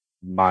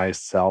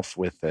myself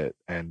with it.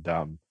 And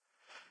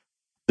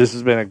this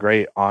has been a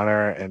great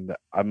honor, and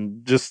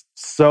I'm just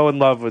so in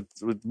love with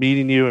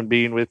meeting you and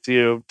being with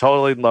you.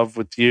 Totally in love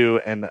with you,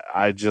 and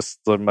I'm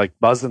like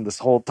buzzing this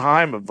whole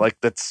time of like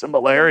that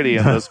similarity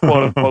and those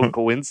quote unquote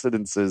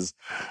coincidences.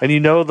 And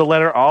the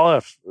letter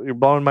Aleph, you're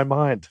blowing my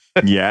mind.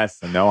 Yes,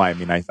 no, I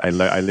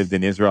lived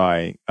in Israel.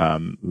 I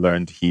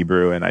learned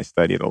Hebrew, and I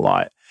studied a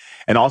lot.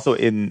 And also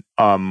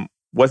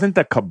wasn't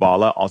the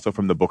Kabbalah also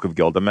from the Book of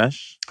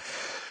Gilgamesh?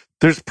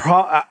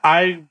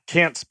 I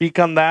can't speak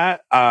on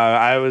that.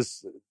 I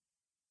was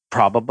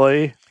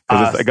probably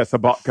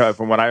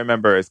from what I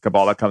remember, is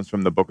Kabbalah comes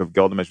from the Book of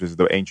Gilgamesh, which is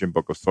the ancient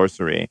book of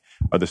sorcery,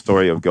 or the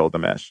story of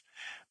Gilgamesh.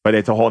 But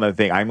it's a whole other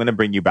thing. I'm going to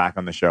bring you back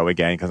on the show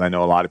again, because I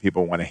know a lot of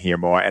people want to hear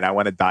more, and I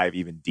want to dive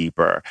even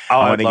deeper.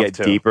 I want to get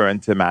deeper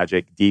into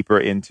magic, deeper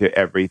into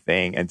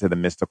everything, into the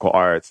mystical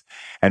arts,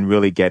 and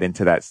really get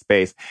into that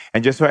space.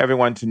 And just for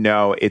everyone to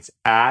know, it's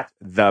at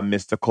The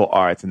Mystical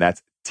Arts, and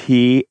that's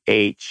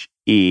THEMYSTICALARTS,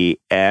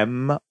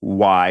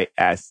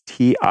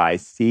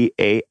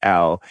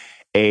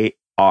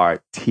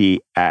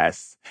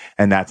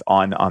 and that's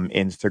on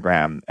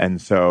Instagram.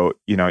 And so,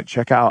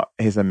 check out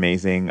his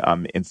amazing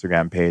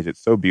Instagram page.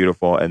 It's so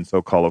beautiful and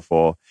so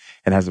colorful,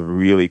 and has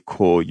really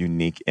cool,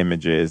 unique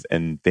images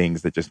and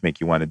things that just make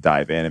you want to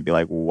dive in and be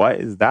like,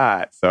 what is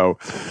that? So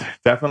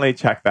definitely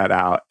check that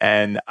out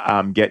and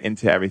get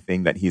into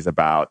everything that he's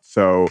about.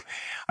 So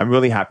I'm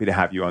really happy to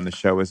have you on the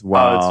show as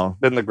well. It's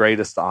been the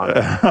greatest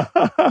honor.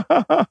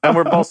 And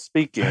we're both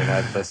speaking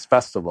at this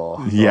festival.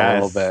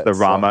 Yes, the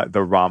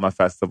Rama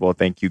Festival.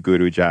 Thank you,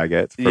 Guru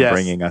Jagat, for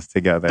bringing us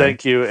together.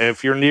 Thank you.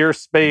 If you're near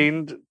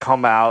Spain,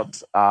 come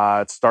out.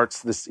 It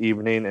starts this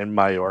evening in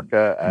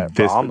Mallorca at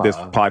Rama. This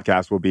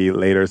podcast will be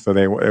later, so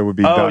it will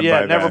be done by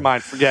then. Never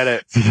mind. Forget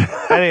it.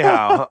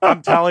 Anyhow,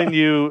 I'm telling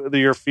you,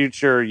 your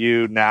future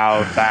you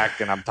now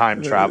back, and I'm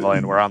time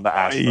traveling. We're on the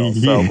Asheville,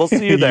 so we'll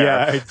see you there.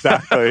 Yeah,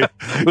 exactly.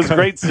 It was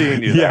great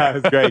seeing you there. Yeah,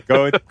 it was great.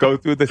 Go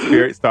through the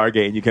Spirit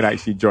Stargate, and you can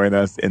actually join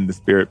us in the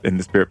spirit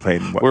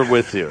plane. We're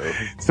with you.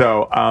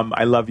 So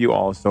I love you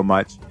all so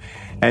much,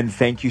 and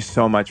thank you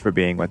so much for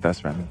being with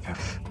us, Remington.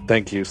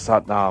 Thank you,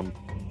 Satnam.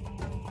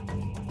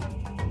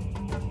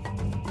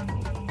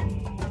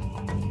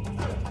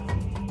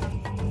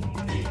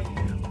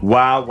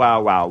 Wow,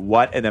 wow, wow.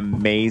 What an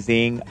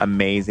amazing,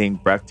 amazing,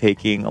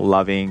 breathtaking,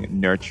 loving,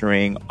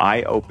 nurturing,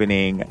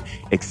 eye-opening,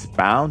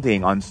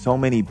 expounding on so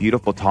many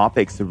beautiful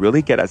topics to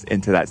really get us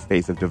into that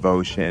space of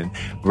devotion,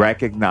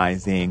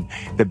 recognizing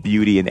the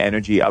beauty and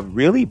energy of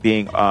really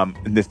being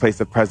in this place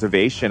of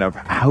preservation of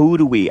who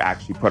do we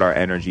actually put our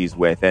energies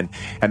with and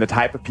the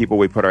type of people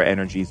we put our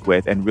energies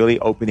with, and really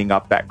opening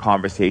up that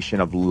conversation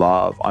of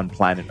love on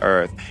planet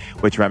Earth,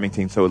 which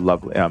Remington so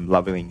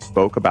lovingly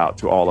spoke about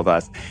to all of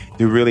us,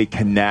 to really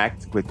connect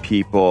with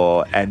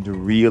people and to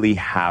really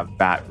have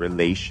that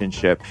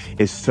relationship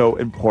is so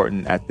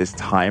important at this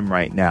time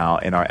right now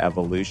in our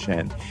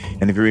evolution.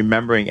 And if you're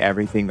remembering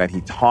everything that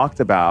he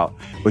talked about,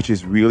 which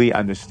is really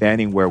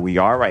understanding where we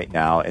are right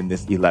now in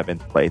this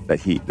 11th place that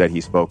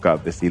he spoke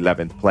of, this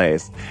 11th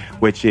place,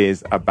 which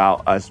is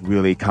about us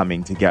really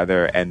coming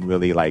together and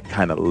really like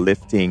kind of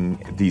lifting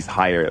these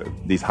higher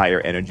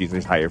energies,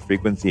 these higher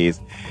frequencies,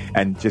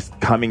 and just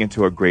coming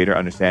into a greater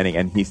understanding.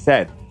 And he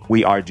said,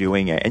 we are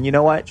doing it. And you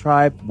know what,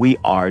 tribe? We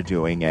are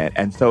doing it.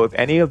 And so if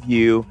any of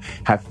you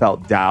have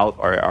felt doubt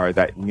or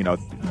that, you know,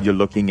 you're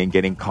looking and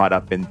getting caught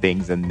up in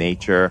things in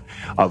nature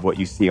of what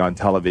you see on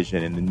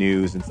television and the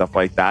news and stuff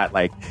like that,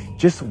 like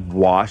just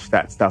wash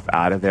that stuff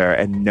out of there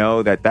and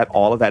know that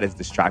all of that is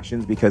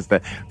distractions, because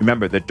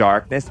remember, the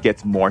darkness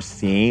gets more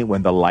seen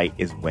when the light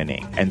is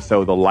winning. And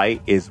so the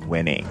light is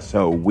winning.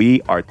 So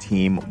we are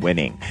team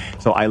winning.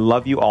 So I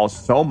love you all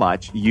so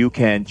much. You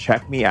can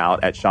check me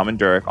out at Shaman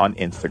Durek on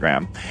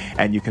Instagram.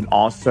 And you can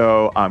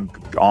also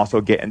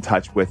get in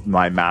touch with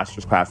my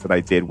master's class that I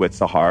did with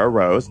Sahara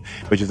Rose,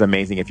 which is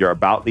amazing. If you're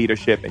about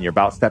leadership and you're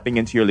about stepping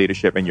into your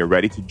leadership and you're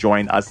ready to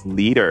join us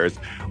leaders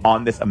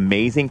on this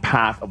amazing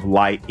path of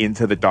light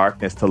into the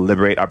darkness to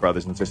liberate our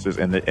brothers and sisters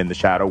in the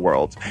shadow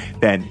worlds,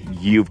 then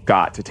you've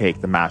got to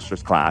take the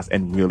master's class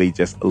and really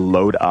just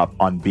load up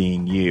on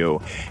being you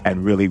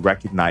and really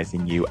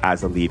recognizing you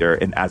as a leader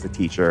and as a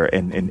teacher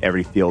in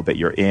every field that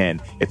you're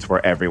in. It's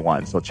for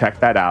everyone. So check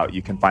that out.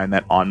 You can find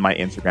that on my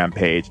Instagram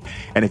page.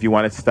 And if you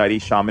want to study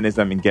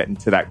shamanism and get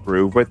into that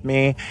groove with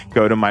me,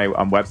 go to my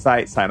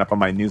website, sign up on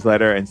my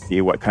newsletter, and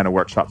see what kind of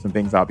workshops and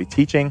things I'll be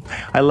teaching.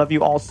 I love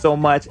you all so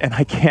much, and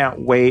I can't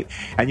wait.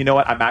 And you know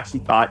what? I'm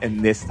actually thought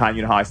in this time,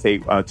 you know how I say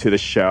to the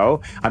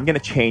show, I'm going to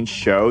change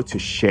show to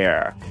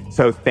share.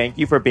 So thank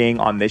you for being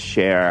on this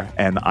share,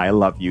 and I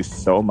love you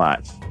so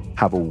much.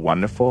 Have a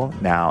wonderful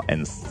now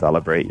and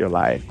celebrate your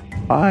life.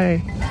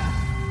 Bye.